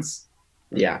making sense.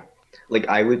 Yeah, like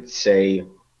I would say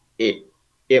it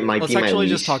might Let's be my actually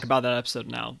least... just talk about that episode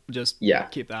now. Just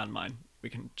keep that in mind. We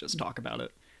can just talk about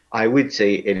it. I would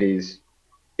say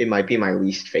it might be my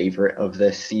least favorite of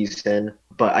this season,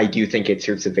 but I do think it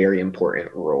serves a very important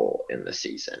role in the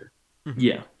season.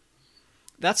 Yeah.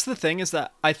 That's the thing is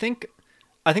that I think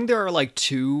there are like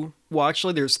 2, well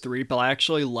actually there's 3, but I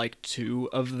actually like 2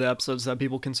 of the episodes that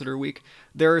people consider weak.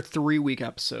 There are 3 weak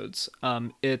episodes.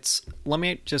 Let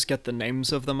me just get the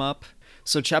names of them up.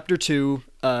 So chapter 2,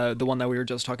 the one that we were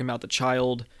just talking about, the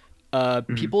child,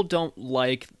 people don't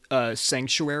like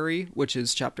Sanctuary, which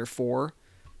is chapter 4.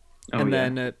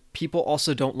 Then people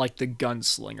also don't like the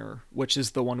Gunslinger, which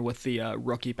is the one with the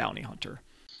rookie bounty hunter.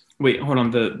 Wait, hold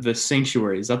on. The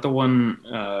Sanctuary, is that the one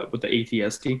with the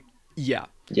ATST? Yeah.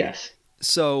 Yes.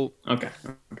 So okay.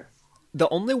 The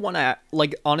only one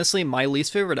honestly, my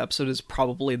least favorite episode is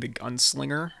probably the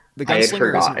Gunslinger. The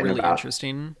Gunslinger isn't really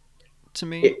interesting to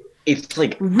me. It's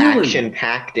like action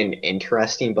packed and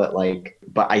interesting, but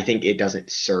I think it doesn't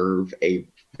serve a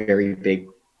very big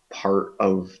part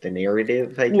of the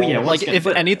narrative. I guess. Well, yeah, like if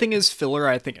anything is filler,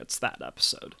 I think it's that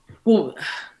episode. Well,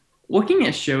 looking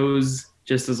at shows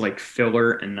just as like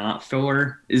filler and not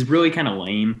filler is really kind of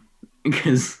lame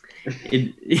because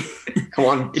come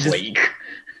on, Blake.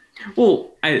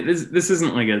 This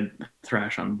isn't like a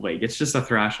thrash on Blake. It's just a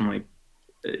thrash on like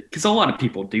because a lot of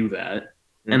people do that,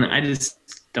 and I just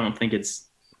don't think it's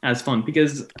as fun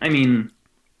because I mean,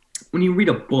 when you read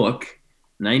a book,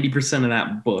 90% of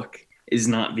that book is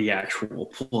not the actual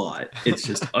plot. It's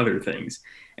just other things.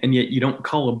 And yet you don't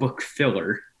call a book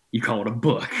filler, you call it a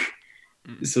book.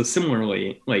 So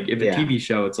similarly, like if a TV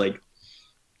show, it's like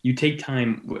you take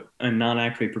time and not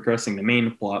actually progressing the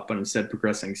main plot, but instead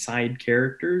progressing side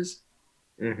characters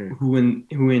who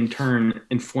in turn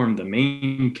inform the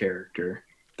main character.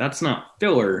 That's not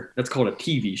filler. That's called a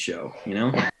TV show, you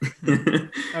know?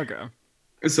 Okay.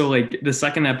 So like the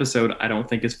second episode, I don't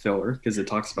think is filler because it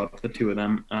talks about the 2 of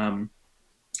them.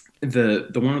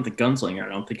 The one with the Gunslinger, I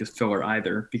don't think is filler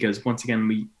either because once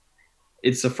again,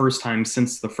 it's the first time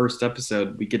since the first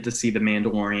episode we get to see the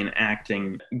Mandalorian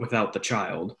acting without the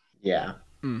child. Yeah.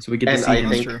 So we get to see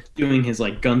him doing his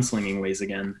like gunslinging ways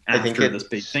again after this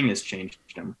big thing has changed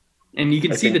him. And you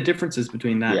can I see the think- differences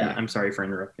between that. Yeah. And I'm sorry for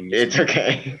interrupting you. It's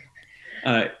okay.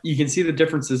 You can see the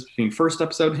differences between first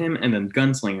episode him and then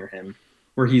Gunslinger him,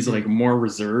 where he's like more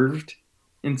reserved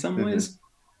in some Mhm. ways.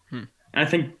 Hmm. And I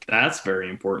think that's very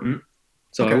important.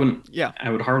 So Okay. Yeah. I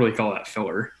would hardly call that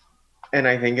filler. And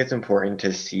I think it's important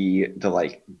to see the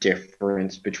like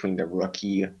difference between the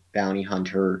rookie bounty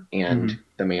hunter and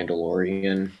the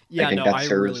Mandalorian. Yeah, I think no, that I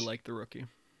serves really like the rookie.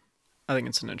 I think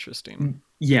it's an interesting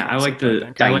Yeah, I like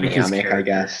concept, I I like his dynamic, character. I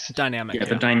guess. dynamic. Yeah,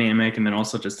 the dynamic, and then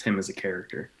also just him as a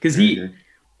character, because Mhm.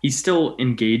 he's still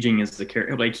engaging as a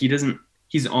character. Like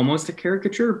he's almost a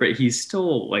caricature, but he's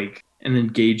still like an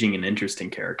engaging and interesting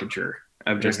caricature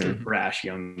of just a Mhm. brash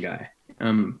young guy.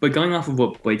 But going off of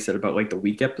what Blake said about like the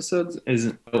weak episodes,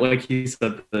 is like he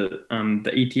said the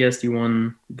ATSD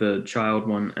one, the child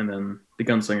one, and then the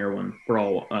Gunslinger one were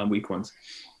all weak ones.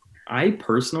 I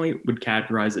personally would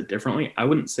categorize it differently. I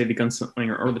wouldn't say the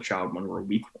Gunslinger or the child one were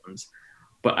weak ones,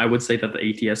 but I would say that the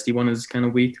ATSD one is kind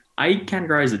of weak. I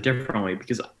categorize it differently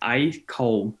because I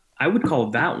would call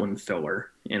that one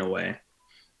filler in a way,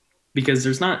 because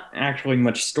there's not actually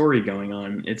much story going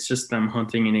on. It's just them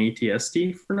hunting an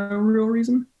ATSD for no real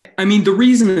reason. I mean, the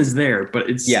reason is there, but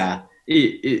it's Yeah.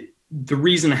 The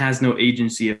reason has no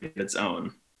agency of its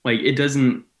own. Like it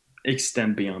doesn't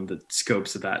extend beyond the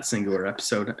scopes of that singular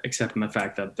episode, except in the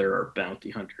fact that there are bounty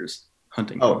hunters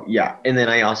hunting. Oh yeah. And then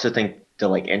I also think the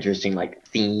like interesting like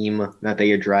theme that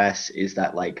they address is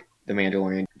that like the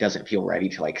Mandalorian doesn't feel ready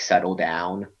to like settle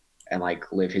down and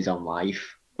like live his own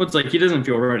life. Well, it's like he doesn't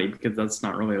feel ready because that's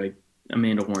not really like a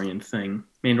Mandalorian thing.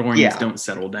 Mandalorians Yeah. don't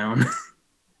settle down.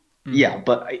 Yeah,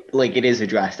 but like it is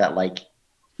addressed that like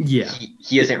Yeah.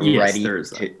 he isn't Yes, ready there is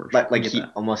that to, portion. but I like get he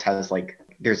that. almost has like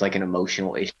there's like an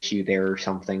emotional issue there or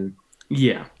something.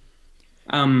 Yeah.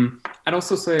 I'd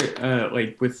also say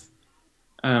like with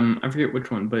I forget which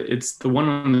one, but it's the one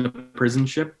on the prison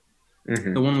ship.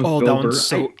 Mhm. The one with Oh, Bill that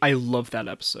Burr. one's I love that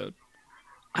episode.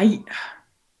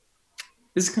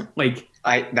 This is kind of like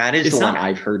That is It's the one not-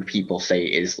 I've heard people say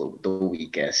is the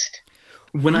weakest.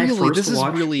 when I Really, first this is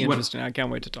watched really when- interesting. I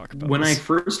can't wait to talk about when I this.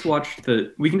 first watched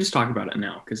we can just talk about it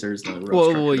now because there's no real Well,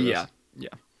 structure to yeah, this.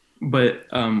 But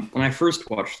when I first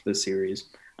watched the series,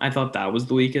 I thought that was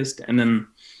the weakest, and then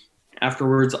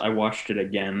afterwards I watched it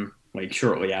again, like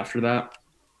shortly after that,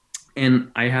 and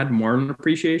I had more of an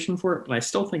appreciation for it. But I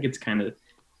still think it's kind of.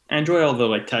 I enjoy all the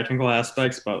like technical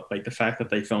aspects, but like the fact that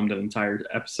they filmed an entire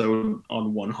episode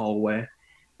on one hallway,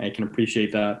 I can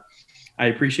appreciate that. I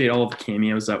appreciate all of the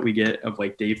cameos that we get of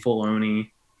like Dave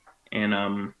Filoni and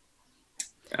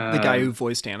The guy who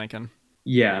voiced Anakin.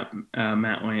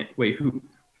 Matt Lan- wait who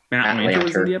Matt Matt Lanter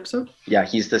was in Lanter. the episode. Yeah,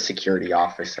 he's the security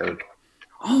officer.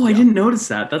 Oh, I Yeah. didn't notice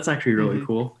that. That's actually really Mhm.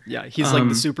 cool. Yeah, he's like Um,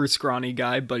 the super scrawny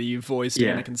guy, but he voiced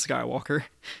yeah. Anakin Skywalker.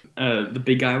 The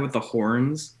big guy with the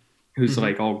horns, who's Mhm.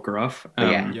 like all gruff.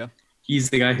 Yeah. Yeah. He's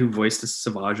the guy who voiced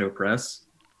Savage Opress.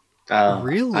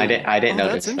 Really? I didn't Oh,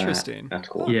 notice that's that. interesting. That's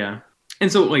cool. Yeah.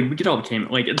 And so like we get all the came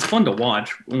like it's fun to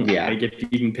watch. Yeah. Like if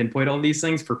you can pinpoint all these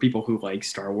things for people who like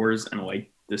Star Wars and like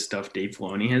the stuff Dave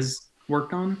Filoni has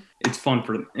worked on. It's fun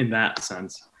for in that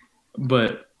sense.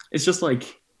 But it's just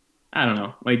like I don't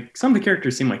know. Like some of the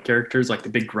characters seem like characters, like the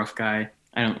big gruff guy.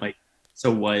 I don't like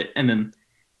so what? And then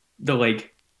the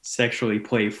like sexually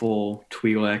playful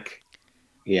Twi'lek,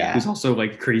 Yeah. who's also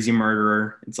like a crazy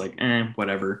murderer. It's like,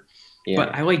 whatever. Yeah.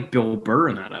 But I like Bill Burr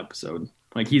in that episode.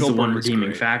 Like he's Bill the one Burr is redeeming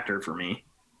great. factor for me.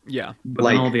 Yeah. But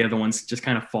Like- then all the other ones just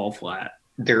kind of fall flat.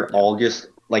 They're all just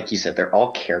like you said, they're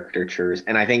all caricatures,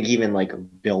 and I think even like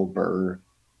Bill Burr's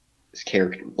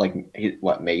character, like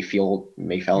Mayfeld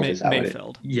is that what it-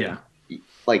 Mayfeld. Yeah.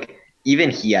 like even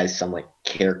he has some like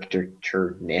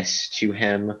caricatureness to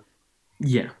him.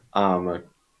 Yeah.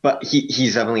 But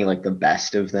he's definitely like the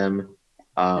best of them.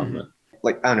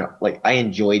 Like I don't know, like I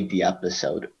enjoyed the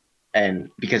episode, and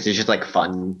because it's just like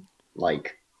fun,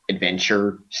 like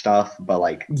adventure stuff. But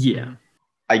like Yeah.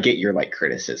 I get your like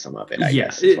criticism of it. I Yeah,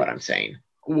 guess is what I'm saying.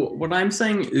 What I'm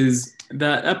saying is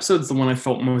that episode's the one I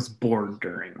felt most bored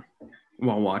during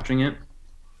while watching it.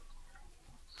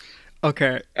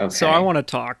 Okay. So Okay. I want to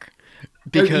talk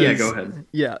because yeah, go ahead.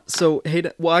 Yeah. So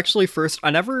Hayden. Well, actually, first, I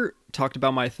never talked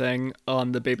about my thing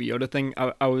on the Baby Yoda thing.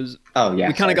 I was. Oh yeah.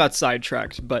 We kind sorry. of got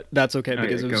sidetracked, but that's okay Oh,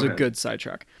 because yeah, it go was a ahead. good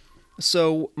sidetrack.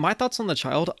 So my thoughts on the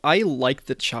child. I like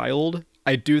the child.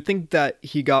 I do think that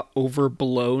he got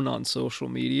overblown on social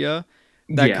media.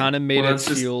 That Yeah. kind of made Well, it that's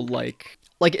just- feel like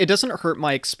it doesn't hurt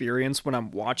my experience when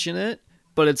I'm watching it,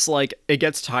 but it's like it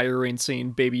gets tiring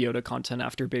seeing Baby Yoda content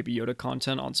after Baby Yoda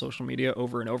content on social media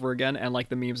over and over again, and like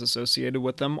the memes associated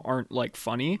with them aren't like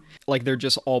funny. Like they're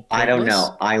just all I don't pointless.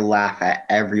 know. I laugh at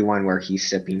everyone where he's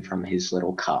sipping from his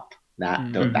little cup.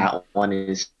 That one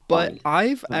is But funny.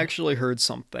 I've actually heard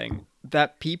something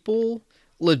that people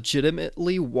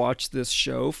legitimately watch this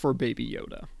show for Baby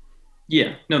Yoda.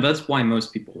 Yeah, no, that's why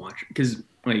most people watch it. Because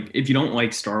like, if you don't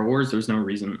like Star Wars, there's no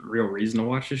real reason to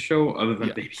watch this show other than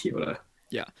Yeah. Baby Yoda.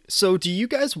 Yeah. So do you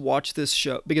guys watch this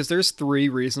show? Because there's 3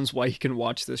 reasons why you can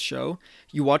watch this show.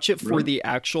 You watch it for Really? the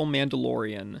actual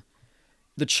Mandalorian,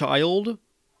 the child,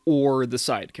 or the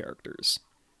side characters.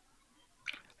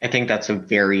 I think that's a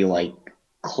very like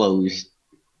closed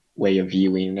way of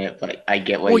viewing it, but I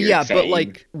get what Well, you're yeah, saying. but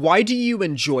like, why do you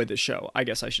enjoy the show? I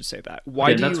guess I should say that. Why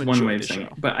Yeah, do that's you one enjoy way the of saying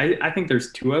show? it. But I think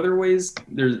there's 2 other ways.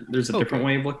 There's a different Okay.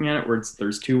 way of looking at it where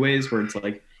there's 2 ways where it's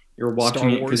like you're Star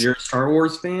watching it Wars. because you're a Star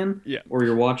Wars fan, Yeah. or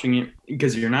you're watching it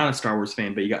because you're not a Star Wars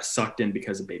fan, but you got sucked in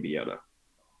because of Baby Yoda.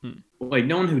 Like,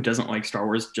 no one who doesn't like Star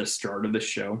Wars just started this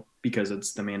show because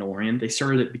it's The Mandalorian. They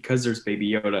started it because there's Baby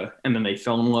Yoda, and then they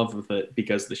fell in love with it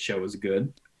because the show is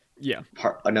good. Yeah.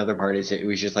 Another part is it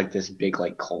was just like this big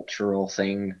like cultural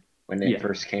thing when it Yeah.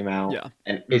 first came out, Yeah.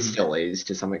 and it Mhm. still is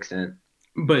to some extent.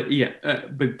 But yeah,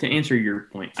 but to answer your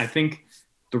point, I think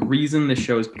the reason the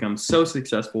show has become so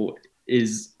successful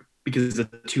is because of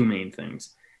 2 main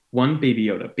things. One, Baby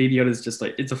Yoda. Baby Yoda is just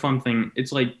like, it's a fun thing.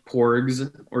 It's like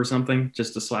Porgs or something,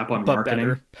 just to slap on But marketing.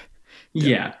 better.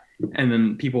 Yeah. And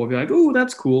then people will be like, oh,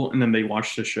 that's cool. And then they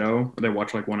watch the show, or they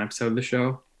watch like 1 episode of the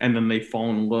show, and then they fall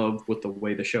in love with the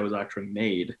way the show is actually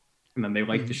made. And then they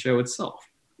like the show itself.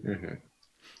 Hmm.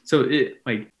 So it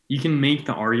like, you can make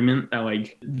the argument that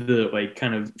like the like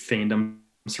kind of fandom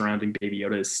surrounding Baby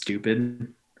Yoda is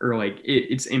stupid, or like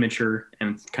it's immature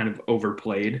and it's kind of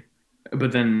overplayed.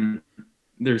 But then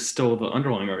there's still the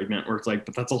underlying argument where it's like,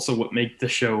 but that's also what made the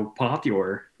show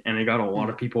popular, and it got a lot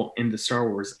of people into Star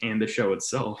Wars and the show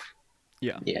itself.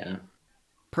 Yeah.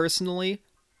 Personally,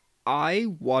 I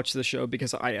watch the show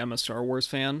because I am a Star Wars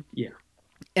fan. Yeah.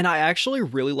 And I actually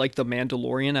really like the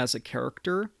Mandalorian as a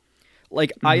character.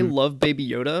 Like, I Mhm. love Baby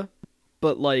Yoda,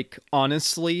 but like,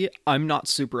 honestly, I'm not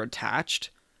super attached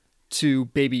to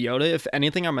Baby Yoda. If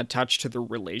anything, I'm attached to the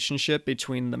relationship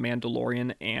between the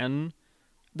Mandalorian and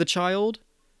the child.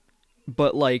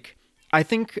 But like, I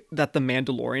think that the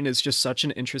Mandalorian is just such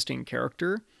an interesting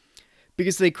character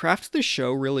because they craft the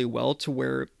show really well to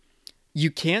where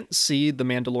you can't see the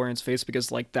Mandalorian's face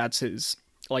because like that's his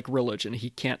like religion. He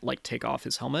can't like take off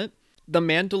his helmet. The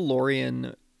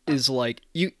Mandalorian is like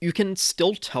you can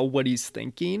still tell what he's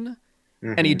thinking,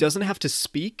 and he Mhm. doesn't have to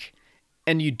speak,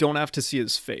 and you don't have to see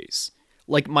his face.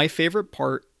 Like, my favorite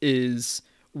part is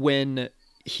when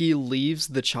he leaves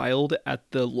the child at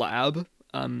the lab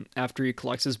after he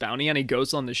collects his bounty, and he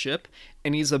goes on the ship,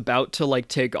 and he's about to like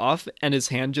take off, and his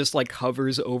hand just like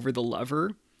hovers over the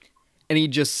lever, and he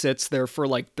just sits there for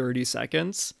like 30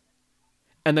 seconds,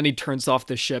 and then he turns off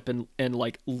the ship and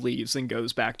like leaves and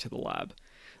goes back to the lab.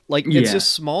 Like, it's Yeah.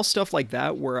 just small stuff like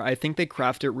that where I think they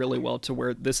craft it really well to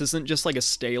where this isn't just like a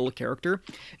stale character.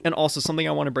 And also, something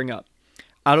I want to bring up,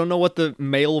 I don't know what the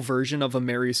male version of a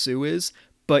Mary Sue is,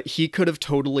 but he could have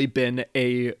totally been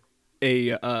a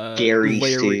Gary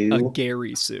Larry, a Sue.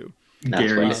 Gary Sue. That's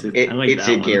Gary what Sue. it, I like it's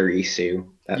that a one. Gary Sue.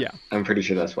 Yeah. I'm pretty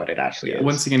sure that's what it actually is.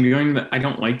 Once again, I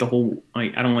don't like the whole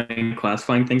like, I don't like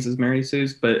classifying things as Mary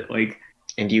Sue's, but like,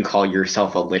 And you call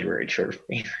yourself a literature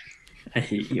fan. I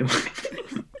hate you.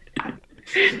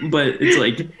 But it's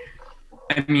like,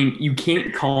 I mean, you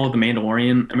can't call the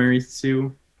Mandalorian a Mary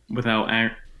Sue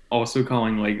without also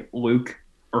calling like Luke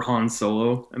or Han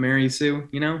Solo a Mary Sue.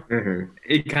 You know, Hmm.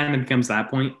 it kind of becomes that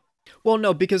point. Well,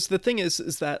 no, because the thing is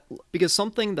that because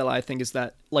something that I think is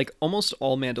that like almost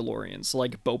all Mandalorians,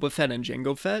 like Boba Fett and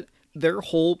Jango Fett, their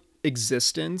whole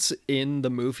existence in the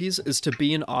movies is to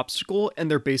be an obstacle,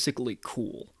 and they're basically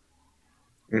cool.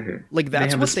 Hmm. Like, They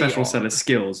that's have what a special they set are. of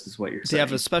skills, is what you're They saying.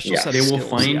 have a special Yeah. set They of will skills.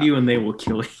 find yeah. you and they will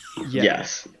kill you. Yeah.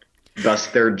 Yes. Thus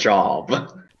their job.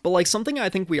 But like, something I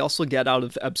think we also get out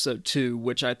of episode 2,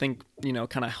 which I think,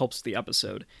 kind of helps the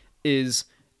episode, is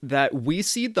that we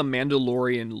see the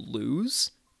Mandalorian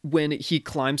lose when he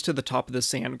climbs to the top of the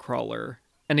sandcrawler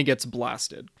and he gets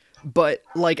blasted. But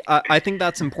like, I think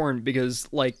that's important because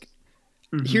like,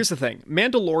 here's the thing.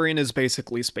 Mandalorian is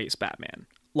basically Space Batman.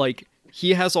 Like,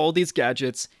 he has all these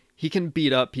gadgets. He can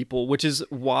beat up people, which is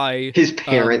why His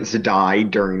parents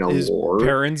died during a his war.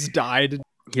 parents died.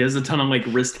 He has a ton of like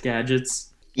wrist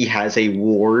gadgets. He has a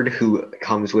ward who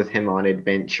comes with him on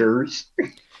adventures.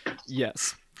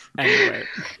 Yes. Anyway.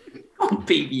 Oh,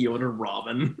 Baby Yoda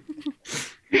Robin.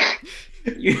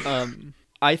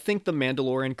 I think the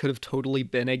Mandalorian could have totally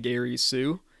been a Gary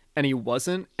Sue, and he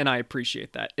wasn't, and I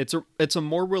appreciate that. It's a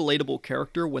more relatable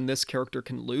character when this character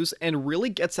can lose, and really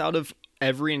gets out of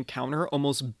every encounter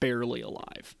almost barely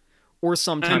alive, Or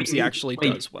sometimes he mean, actually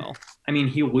like- does well. I mean,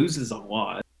 he loses a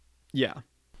lot. Yeah.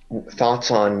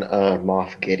 Thoughts on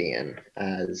Moff Gideon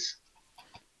as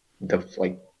the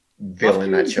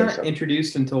villain that He's shows not up?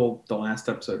 introduced until the last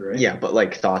episode, right? Yeah, but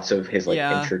like thoughts of his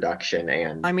Yeah. introduction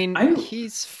and I mean, I-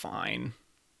 he's fine.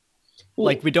 Well,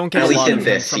 Like, we don't get at a least lot in of him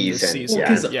this from this season, season. Well,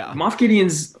 because Yeah. Moff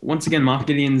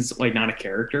Gideon's like not a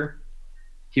character.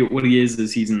 What he is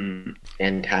he's an.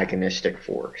 antagonistic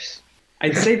force.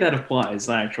 I'd say that applies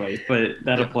actually, but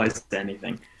that Yeah. applies to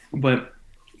anything. But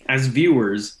as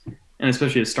viewers, and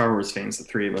especially as Star Wars fans, the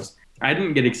three of us, I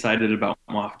didn't get excited about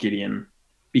Moff Gideon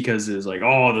because it was like,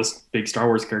 oh, this big Star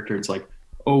Wars character. It's like,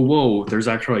 oh, whoa, there's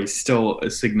actually still a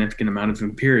significant amount of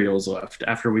Imperials left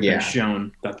after we've Yeah. been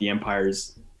shown that the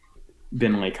Empire's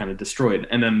been like kind of destroyed.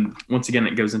 And then once again,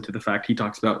 it goes into the fact he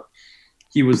talks about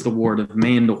he was the ward of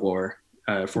Mandalore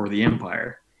for the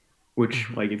Empire, which,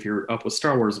 like, if you're up with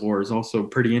Star Wars lore, is also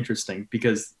pretty interesting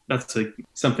because that's like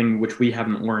something which we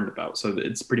haven't learned about. So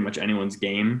it's pretty much anyone's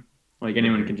game. Like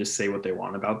anyone can just say what they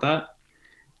want about that,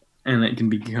 and it can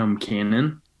become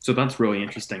canon. So that's really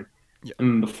interesting. Yeah.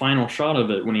 And the final shot of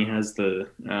it when he has the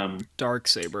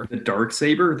Darksaber.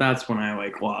 Darksaber, that's when I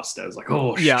like lost. I was like,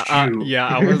 oh Yeah, shoot.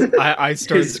 I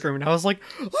started 'Cause- screaming. I was like,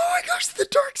 "Oh my gosh, the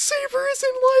Darksaber is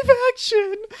in live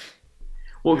action!"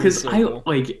 Well, It was because so I cool.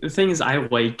 like the thing is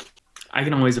I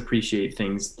can always appreciate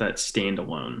things that stand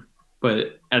alone.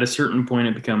 But at a certain point,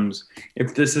 it becomes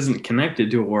if this isn't connected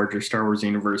to a larger Star Wars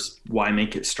universe, why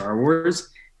make it Star Wars?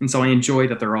 And so I enjoy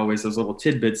that there are always those little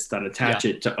tidbits that attach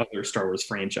it to other Star Wars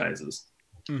franchises.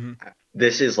 Hmm.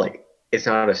 This is it's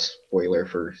not a spoiler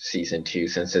for season 2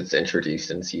 since it's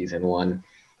introduced in season 1.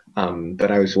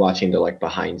 But I was watching the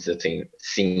behind the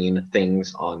scene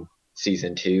things on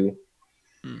season 2,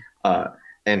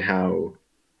 and how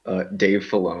Dave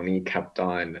Filoni kept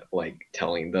on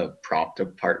telling the prop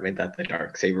department that the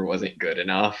Darksaber wasn't good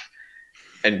enough,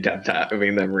 and kept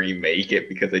having them remake it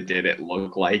because it didn't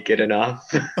look like it enough.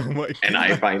 Oh my god. And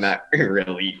I find that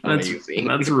really amazing.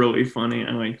 That's really funny.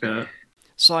 I like that.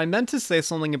 So I meant to say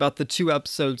something about the 2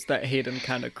 episodes that Hayden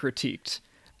kind of critiqued.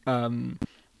 Mhm.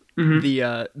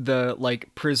 The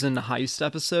prison heist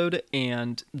episode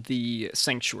and the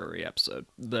sanctuary episode,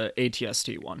 the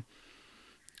ATST one.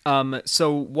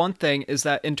 So one thing is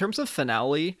that in terms of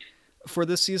finale for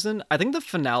this season, I think the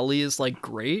finale is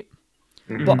great,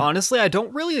 but honestly, I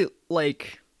don't really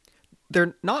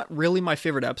they're not really my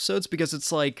favorite episodes because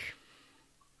it's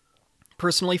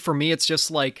personally for me, it's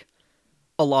just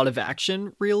a lot of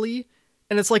action really.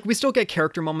 And it's we still get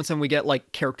character moments and we get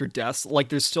character deaths.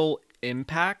 There's still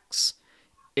impacts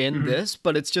in this,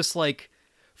 but it's just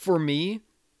for me,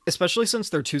 especially since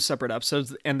they're 2 separate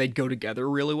episodes and they go together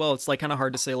really well, it's kind of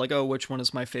hard to say oh, which one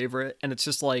is my favorite. And it's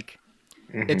just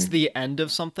it's the end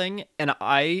of something. And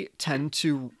I tend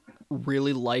to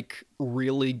really like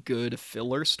really good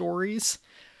filler stories,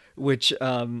 which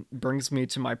brings me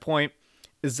to my point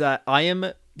is that I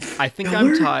think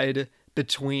I'm tied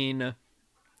between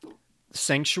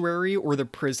Sanctuary or the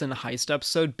prison heist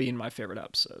episode being my favorite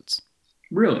episodes.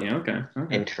 Really? Okay.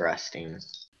 Interesting.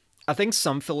 I think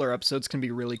some filler episodes can be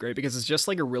really great because it's just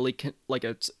a really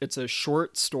it's a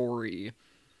short story,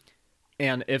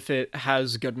 and if it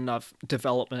has good enough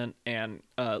development and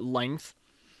length,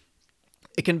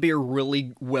 it can be a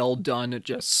really well done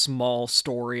just small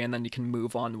story, and then you can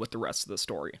move on with the rest of the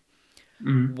story.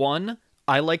 One,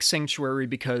 I like Sanctuary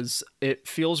because it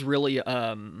feels really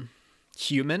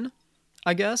human,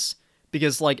 I guess,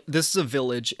 because this is a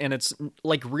village and it's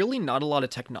really not a lot of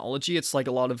technology. It's a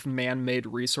lot of man-made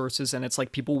resources, and it's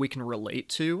people we can relate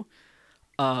to.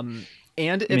 And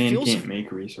it feels can't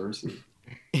make resources.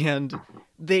 and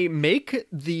they make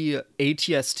the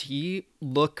ATST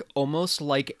look almost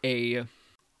like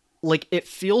it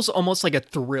feels almost like a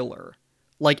thriller.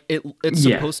 It's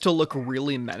supposed to look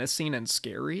really menacing and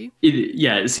scary.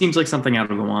 It seems like something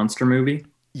out of a monster movie.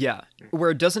 Yeah, where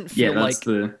it doesn't feel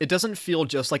it doesn't feel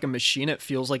just like a machine. It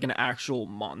feels like an actual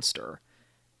monster,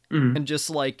 Mhm. and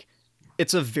just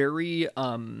it's a very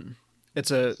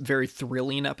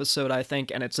thrilling episode, I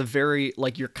think, and it's a very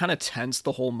you're kind of tense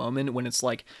the whole moment when it's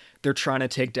they're trying to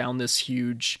take down this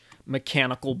huge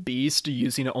mechanical beast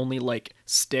using only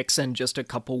sticks and just a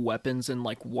couple weapons and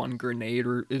one grenade,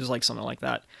 or it was something like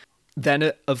that.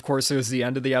 Then of course there's the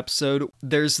end of the episode.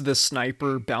 There's the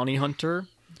sniper bounty hunter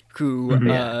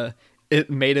who it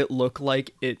made it look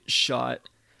like it shot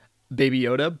Baby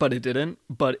Yoda, but it didn't.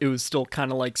 But it was still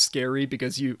kind of scary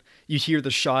because you hear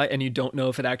the shot and you don't know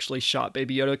if it actually shot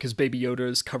Baby Yoda because Baby Yoda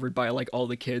is covered by all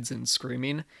the kids and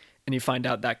screaming, and you find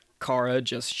out that Kara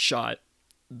just shot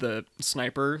the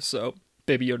sniper, so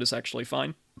Baby Yoda's actually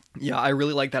fine. Yeah, I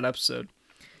really like that episode.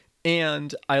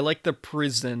 And I like the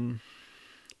prison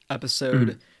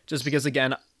episode just because,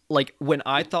 again, like when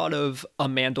I thought of a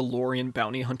Mandalorian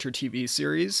bounty hunter TV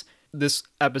series, this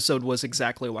episode was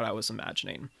exactly what I was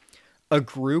imagining. A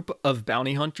group of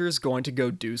bounty hunters going to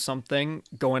go do something,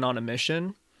 going on a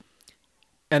mission,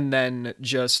 and then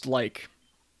just like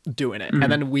doing it.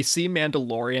 And then we see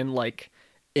Mandalorian like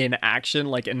in action,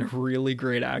 like in really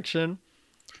great action.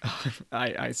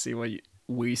 I see what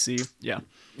we see. Yeah.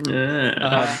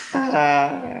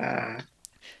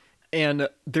 And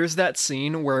there's that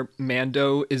scene where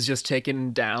Mando is just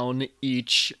taking down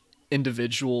each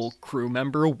individual crew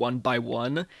member one by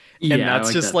one. Yeah, And that's I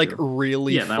like just that like too.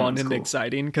 really Yeah, that fun one's and cool.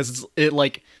 exciting because it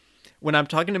like when I'm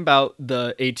talking about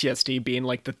the ATSD being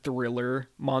like the thriller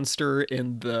monster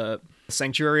in the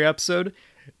Sanctuary episode,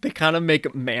 they kind of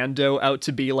make Mando out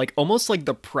to be like almost like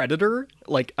the Predator.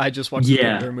 Like I just watched the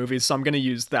Yeah. Predator movies, so I'm going to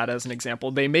use that as an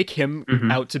example. They make him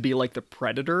out to be like the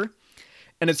Predator.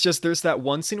 And it's just there's that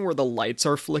one scene where the lights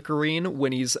are flickering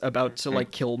when he's about to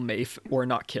like kill or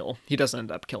not kill. He doesn't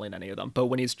end up killing any of them, but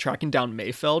when he's tracking down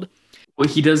Mayfeld, Well,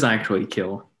 he does actually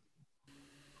kill.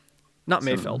 not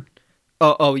Some- Mayfeld.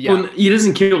 Oh yeah. Well, he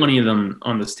doesn't kill any of them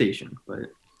on the station, but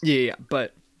Yeah,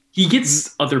 but he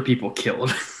gets other people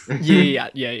killed. yeah.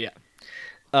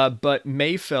 But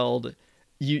Mayfeld,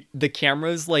 the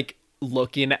camera's like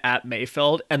looking at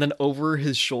Mayfeld, and then over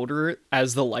his shoulder,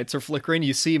 as the lights are flickering,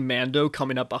 you see Mando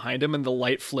coming up behind him, and the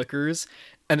light flickers,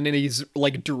 and then he's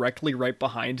like directly right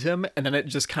behind him, and then it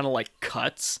just kind of like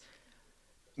cuts.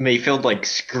 Mayfield like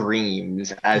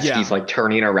screams as Yeah. he's like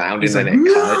turning around He's and like, then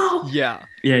it cuts. no! Yeah,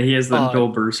 Yeah, he has the Bill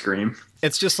Burr scream.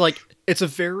 it's just like it's a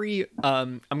very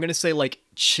I'm gonna say like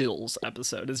chills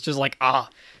episode. It's just like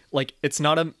like it's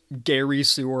not a Gary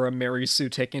Sue or a Mary Sue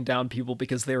taking down people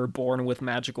because they were born with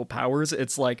magical powers.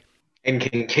 It's like, And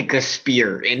can kick a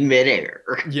spear in midair.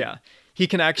 yeah, he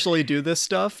can actually do this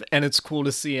stuff, and it's cool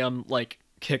to see him like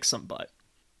kick some butt.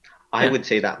 I would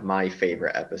say that my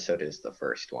favorite episode is the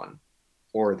first one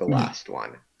or the last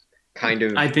one. Kind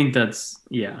of I think that's,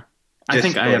 yeah. I Just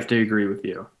think I like- have to agree with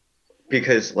you.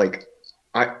 because like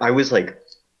I was like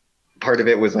part of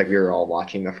it was like we were all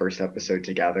watching the first episode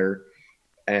together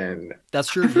and That's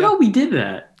I true. forgot we did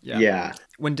that. yeah.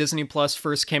 When Disney Plus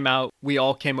first came out, we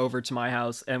all came over to my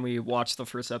house and we watched the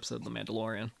first episode of The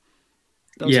Mandalorian.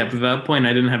 That was Yeah, fun. but at that point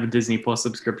I didn't have a Disney Plus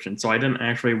subscription, so I didn't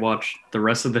actually watch the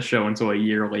rest of the show until a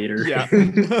year later. Yeah.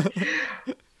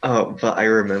 But I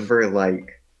remember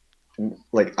like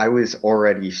I was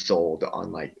already sold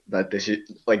on like that this is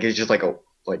like it's just like a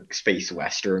like space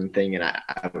western thing and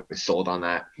I was sold on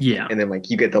that. Yeah. And then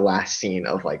like you get the last scene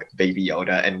of like Baby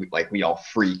Yoda and we all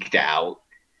freaked out.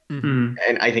 Mhm.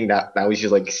 And I think that was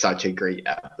just like such a great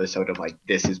episode of like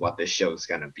this is what this show's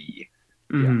gonna be.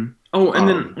 Mhm. Oh, and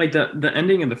then Um, like the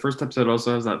ending of the first episode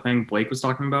also has that thing Blake was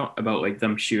talking about like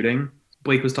them shooting.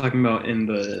 Blake was talking about in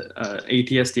the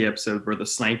ATSD episode where the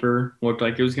sniper looked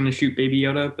like it was going to shoot Baby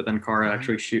Yoda, but then Kara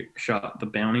actually shot the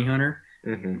bounty hunter.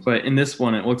 Mm-hmm. But in this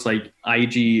one, it looks like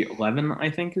IG-11,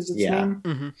 I think is its Yeah.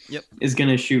 name, Yep. is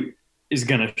gonna shoot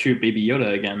Baby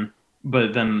Yoda again.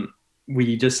 But then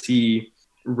we just see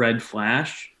red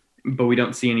flash, but we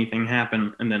don't see anything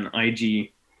happen. And then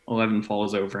IG-11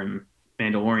 falls over, and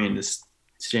Mandalorian is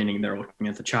standing there looking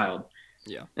at the child.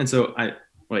 Yeah. And so I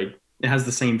like it has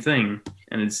the same thing,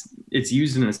 and it's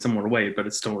used in a similar way, but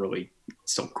it's still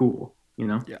cool, you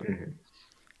know? Yeah.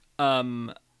 Mm-hmm.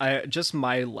 I just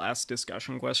my last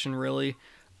discussion question really.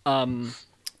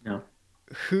 No.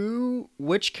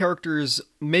 Which characters,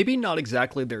 maybe not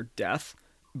exactly their death,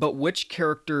 but which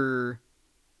character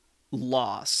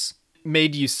loss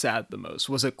made you sad the most?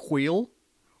 Was it Queel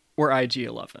or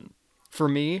IG-11? For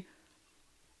me,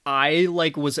 I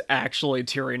was actually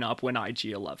tearing up when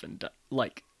IG-11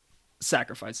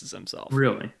 sacrifices himself.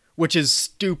 Really? Which is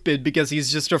stupid because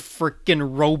he's just a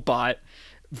freaking robot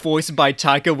voiced by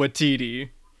Taika Waititi.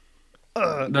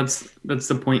 That's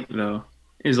the point though.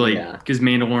 Is like Yeah. because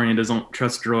Mandalorian doesn't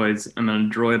trust droids, and then a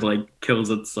droid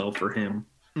kills itself for him.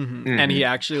 And he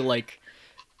actually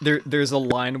there's a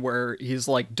line where he's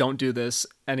like, "Don't do this,"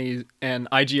 and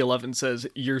IG-11 says,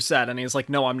 "You're sad," and he's like,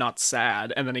 "No, I'm not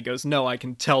sad," and then he goes, "No, I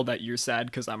can tell that you're sad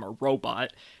because I'm a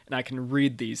robot and I can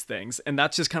read these things," and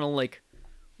that's just kind of like,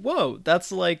 whoa,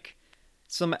 that's like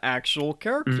some actual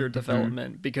character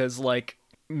development because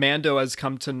Mando has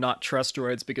come to not trust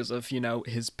droids because of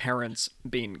his parents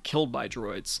being killed by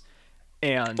droids,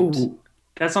 and Ooh,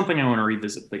 that's something I want to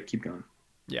revisit. But keep going.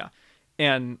 yeah.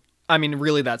 And I mean,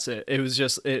 really, that's it. It was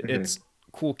just, it's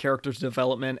cool character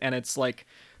development, and it's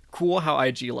cool how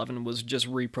IG-11 was just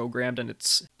reprogrammed, and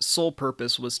its sole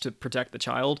purpose was to protect the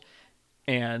child.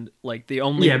 and like the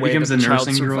only Yeah, it way that becomes the a child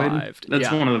nursing droid. survived. That's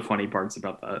yeah. one of the funny parts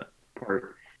about that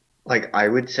part. Like, I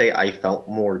would say I felt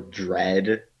more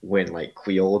dread when, like,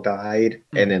 Queel died,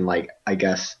 and then, like, I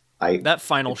guess That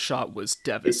final shot was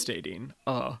devastating.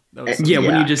 That was Yeah,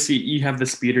 when you Yeah. just see you have the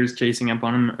speeders chasing up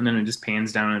on him, and then it just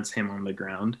pans down and it's him on the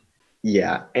ground.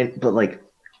 Yeah, but like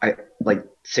I like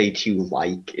say to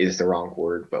like is the wrong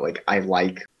word, but like I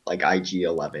like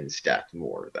IG-11's death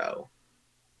more though.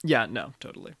 yeah, no,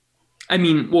 totally. I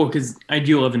mean, well, because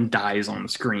IG-11 dies on the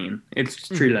screen. It's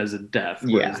treated as a death.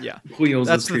 Yeah. Whereas Yeah. Cleo's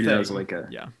That's is the treated thing. as like a.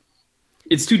 Yeah.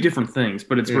 It's two different things,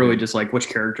 but it's really just like which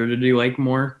character did you like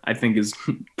more? I think is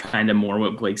kind of more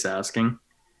what Blake's asking.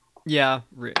 Yeah,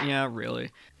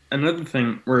 really. Another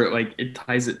thing where like it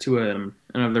ties it to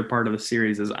another part of the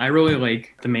series is I really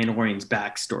like the Mandalorian's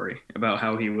backstory about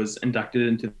how he was inducted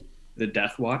into the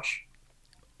Death Watch,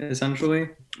 essentially,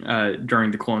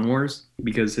 during the Clone Wars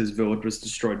because his village was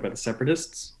destroyed by the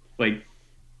Separatists. Like,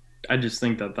 I just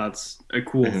think that that's a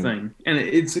cool thing, and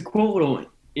it's a cool little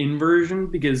inversion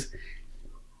because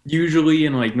usually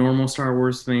in like normal Star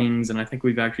Wars things, and I think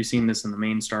we've actually seen this in the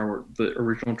main Star Wars, the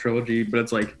original trilogy, but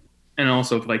it's like, and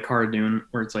also like Cara Dune,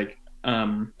 where it's like,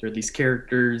 there are these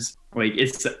characters, like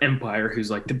it's the Empire who's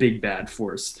like the big bad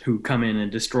force who come in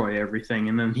and destroy everything,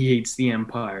 and then he hates the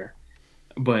Empire.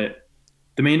 But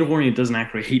the Mandalorian doesn't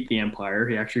actually hate the Empire.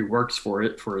 He actually works for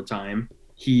it for a time.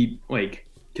 He like,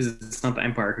 because it's not the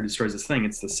Empire who destroys this thing,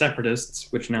 it's the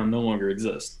Separatists, which now no longer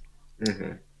exist.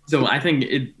 So I think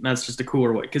that's just a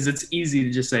cooler way, because it's easy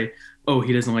to just say, oh,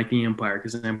 he doesn't like the Empire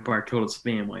because the Empire killed his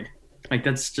family. Like,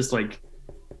 that's just like,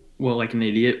 well, like an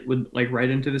idiot would like write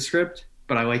into the script,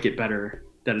 but I like it better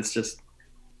that it's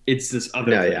this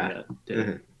other thing that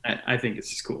did. I think it's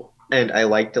just cool. And I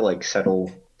like the like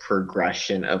subtle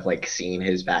progression of like seeing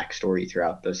his backstory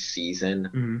throughout the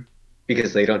season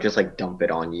because they don't just like dump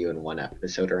it on you in one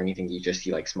episode or anything. You just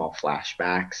see like small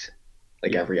flashbacks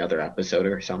like every other episode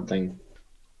or something.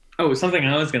 Oh, something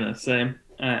I was gonna say.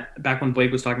 Back when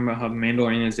Blake was talking about how the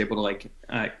Mandalorian is able to like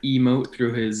emote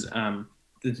through his,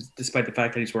 despite the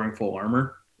fact that he's wearing full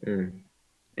armor,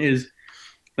 is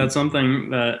that's something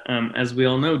that, as we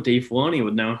all know, Dave Filoni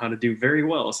would know how to do very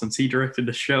well, since he directed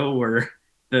the show where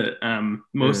the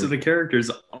most of the characters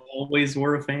always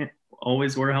wore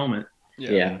a helmet.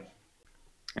 Yeah.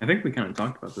 I think we kind of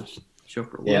talked about this show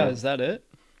for a while. Yeah, is that it?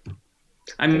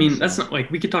 I mean, that's not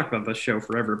like we could talk about this show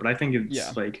forever, but I think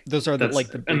it's like those are that's like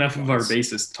the big enough ones. of our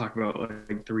basis to talk about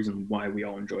like the reason why we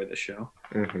all enjoy this show.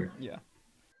 Yeah.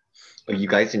 Oh, you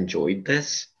guys enjoyed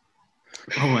this?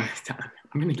 Oh,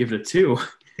 I'm gonna give it a 2.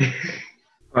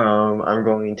 I'm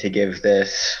going to give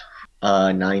this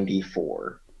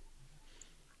 94.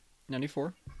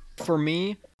 94. For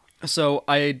me, so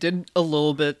I did a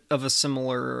little bit of a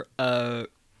similar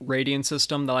rating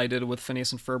system that I did with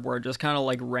Phineas and Ferb, where I just kind of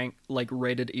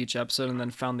rated each episode and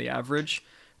then found the average,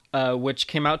 which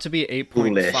came out to be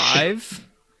 8.5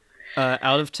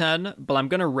 out of 10. But I'm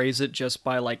gonna raise it just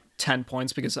by like 10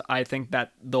 points because I think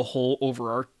that the whole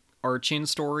overarching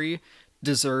story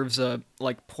deserves a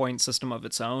like point system of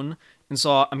its own, and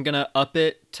so I'm gonna up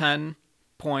it 10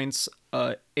 points.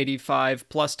 85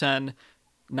 plus 10,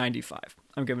 95.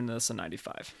 I'm giving this a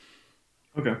 95.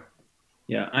 Okay.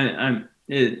 Yeah, I'm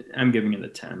giving it a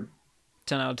 10.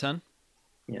 10 out of 10?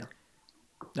 Yeah.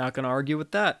 Not going to argue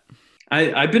with that.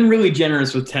 I've been really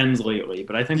generous with 10s lately,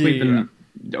 but I think we've been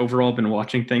overall been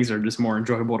watching things that are just more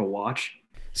enjoyable to watch.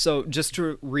 So just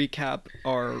to recap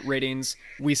our ratings,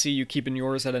 we see you keeping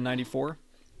yours at a 94.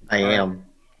 I am.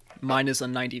 Mine is a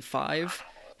 95.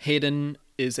 Hayden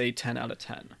is a 10 out of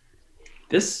 10.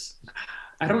 This,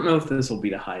 I don't know if this will be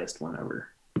the highest one ever.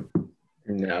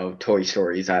 No, Toy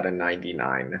Story's at a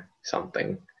 99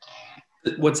 something.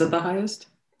 What's at the highest?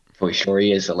 Toy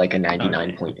Story is like a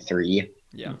 99.3.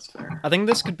 Yeah. That's fair. I think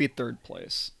this could be third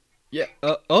place. Yeah.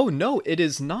 Oh, no, it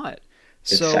is not.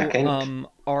 It's So, second?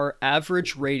 our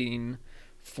average rating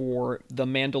for The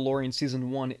Mandalorian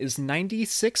Season 1 is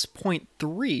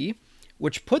 96.3,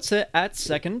 which puts it at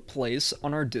second place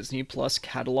on our Disney Plus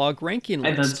catalog ranking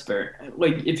And list. that's fair.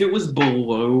 Like, if it was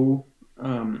below,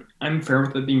 I'm fair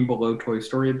with it being below Toy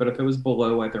Story, but if it was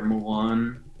below either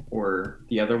Mulan or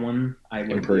the other one, I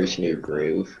would. Emperor's New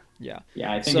Groove. Yeah.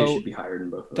 Yeah, I think it should be higher than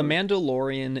both of The those.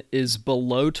 Mandalorian is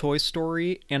below Toy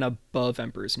Story and above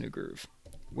Emperor's New Groove,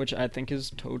 which I think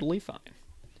is totally fine.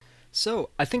 So,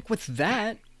 I think with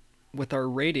that, with our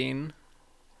rating,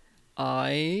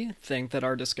 I think that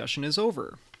our discussion is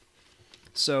over.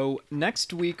 So,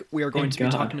 next week we are going Thank to be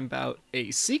God. talking about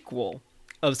a sequel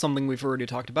of something we've already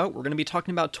talked about. We're going to be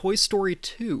talking about Toy Story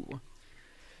 2.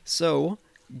 So,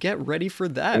 get ready for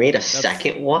that. I made a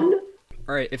second one?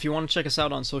 All right, if you want to check us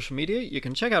out on social media, you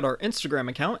can check out our Instagram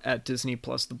account at Disney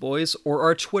Plus The Boys or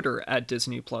our Twitter at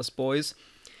Disney Plus Boys.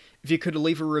 If you could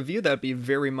leave a review, that'd be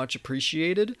very much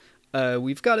appreciated.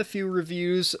 We've got a few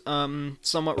reviews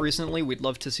somewhat recently. We'd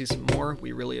love to see some more.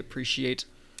 We really appreciate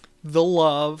the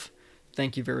love.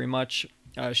 Thank you very much.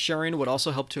 Sharing would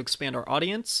also help to expand our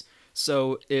audience.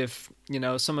 So if,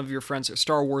 some of your friends are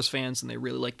Star Wars fans and they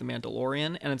really like The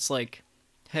Mandalorian, and it's like,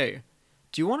 hey,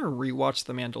 do you want to rewatch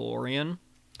The Mandalorian?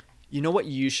 You know what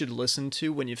you should listen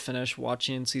to when you finish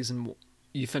rewatching season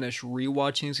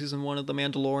 1 of The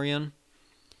Mandalorian?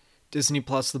 Disney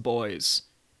Plus The Boys.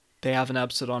 They have an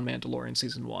episode on Mandalorian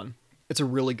season 1. It's a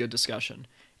really good discussion.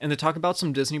 And they talk about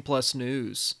some Disney Plus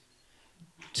news,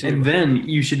 too. And then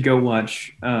you should go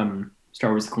watch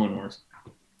Star Wars The Clone Wars.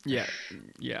 Yeah,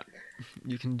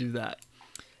 you can do that.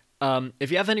 If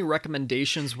you have any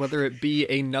recommendations, whether it be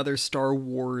another Star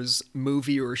Wars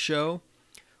movie or show,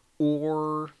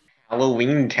 or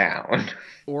Halloween Town,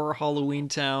 or Halloween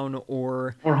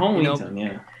Town,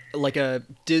 yeah, like a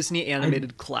Disney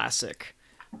animated classic,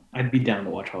 I'd be down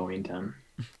to watch Halloween Town.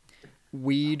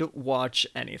 We'd watch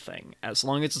anything as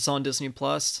long as it's on Disney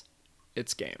Plus.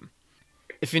 It's game.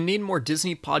 If you need more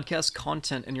Disney podcast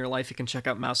content in your life, you can check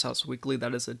out Mouse House Weekly.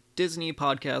 That is a Disney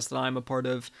podcast that I'm a part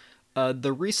of.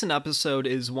 The recent episode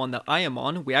is one that I am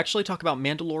on. We actually talk about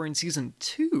Mandalorian Season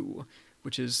 2,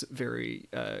 which is very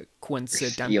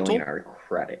coincidental. You're stealing our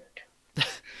credit.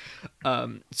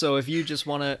 So if you just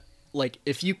want to,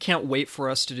 if you can't wait for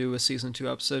us to do a Season 2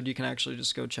 episode, you can actually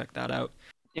just go check that out.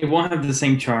 It won't have the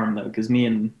same charm, though, because me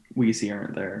and Weezy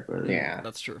aren't there. But yeah,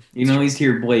 that's true. You can at least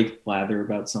hear Blake blather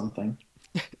about something.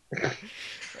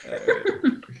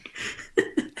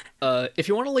 If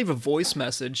you want to leave a voice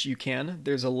message, you can.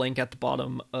 There's a link at the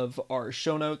bottom of our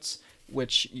show notes,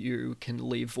 which you can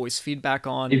leave voice feedback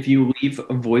on. If you leave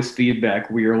a voice feedback,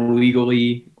 we are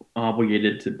legally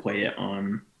obligated to play it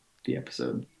on the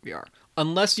episode. We are.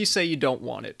 Unless you say you don't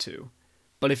want it to.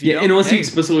 But if you don't, unless you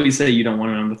explicitly say you don't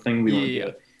want it on the thing, we won't do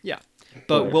it. Yeah.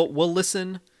 But we'll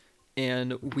listen,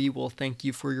 and we will thank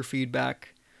you for your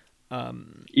feedback.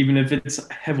 Even if it's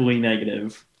heavily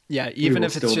negative. Yeah, even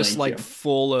if it's just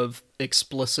full of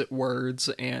explicit words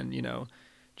and,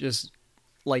 just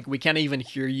we can't even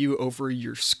hear you over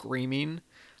your screaming.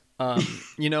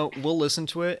 We'll listen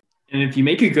to it. And if you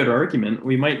make a good argument,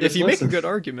 we might just make a good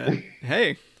argument,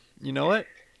 hey, you know what?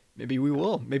 Maybe we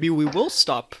will. Maybe we will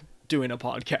stop doing a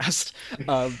podcast.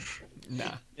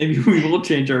 Nah. Maybe we will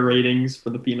change our ratings for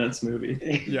the Peanuts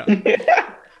movie. Yeah.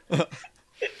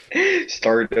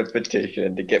 Start a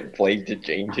petition to get Blake to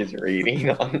change his rating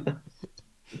on.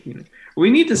 We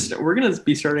need to. We're gonna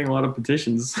be starting a lot of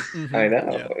petitions. Mm-hmm. I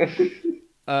know.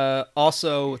 Yeah.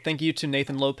 Also, thank you to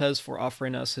Nathan Lopez for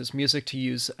offering us his music to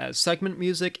use as segment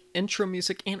music, intro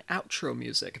music, and outro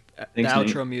music. Thanks, the Nate.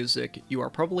 Outro music you are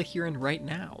probably hearing right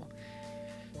now.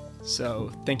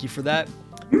 So thank you for that.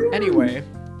 Anyway,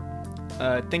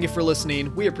 thank you for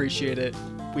listening. We appreciate it.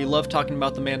 We love talking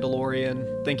about The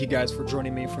Mandalorian. Thank you guys for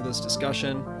joining me for this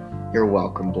discussion. You're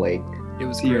welcome, Blake. It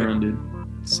was See great. you around,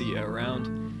 dude. See you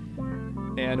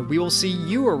around. And we will see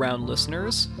you around,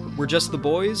 listeners. We're just the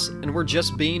boys, and we're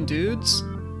just being dudes.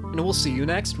 And we'll see you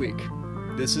next week.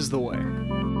 This is The Way.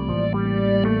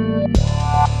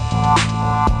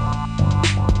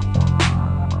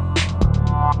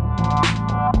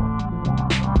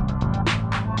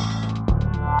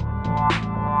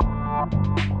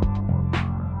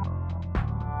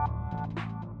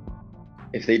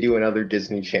 If they do another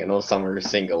Disney Channel summer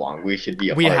sing-along, we should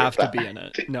be a We part have of to that. be in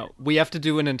it. No, we have to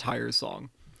do an entire song.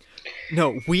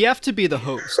 No, we have to be the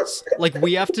hosts.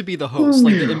 We have to be the hosts,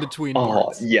 the in-between Oh,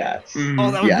 parts. yes.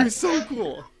 Oh, that would be Yes. so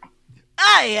cool.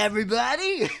 Hi,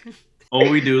 everybody! All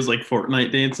we do is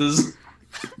Fortnite dances.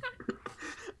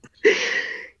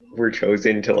 We're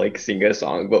chosen to sing a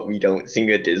song, but we don't sing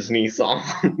a Disney song.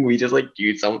 We just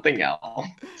do something else.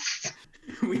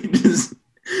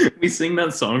 We sing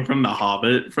that song from The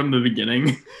Hobbit from the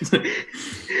beginning.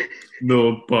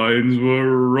 The pines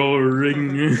were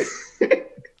roaring.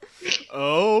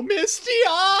 Oh, misty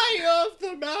eye of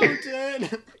the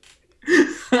mountain!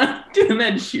 Doing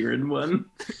that Sheeran one.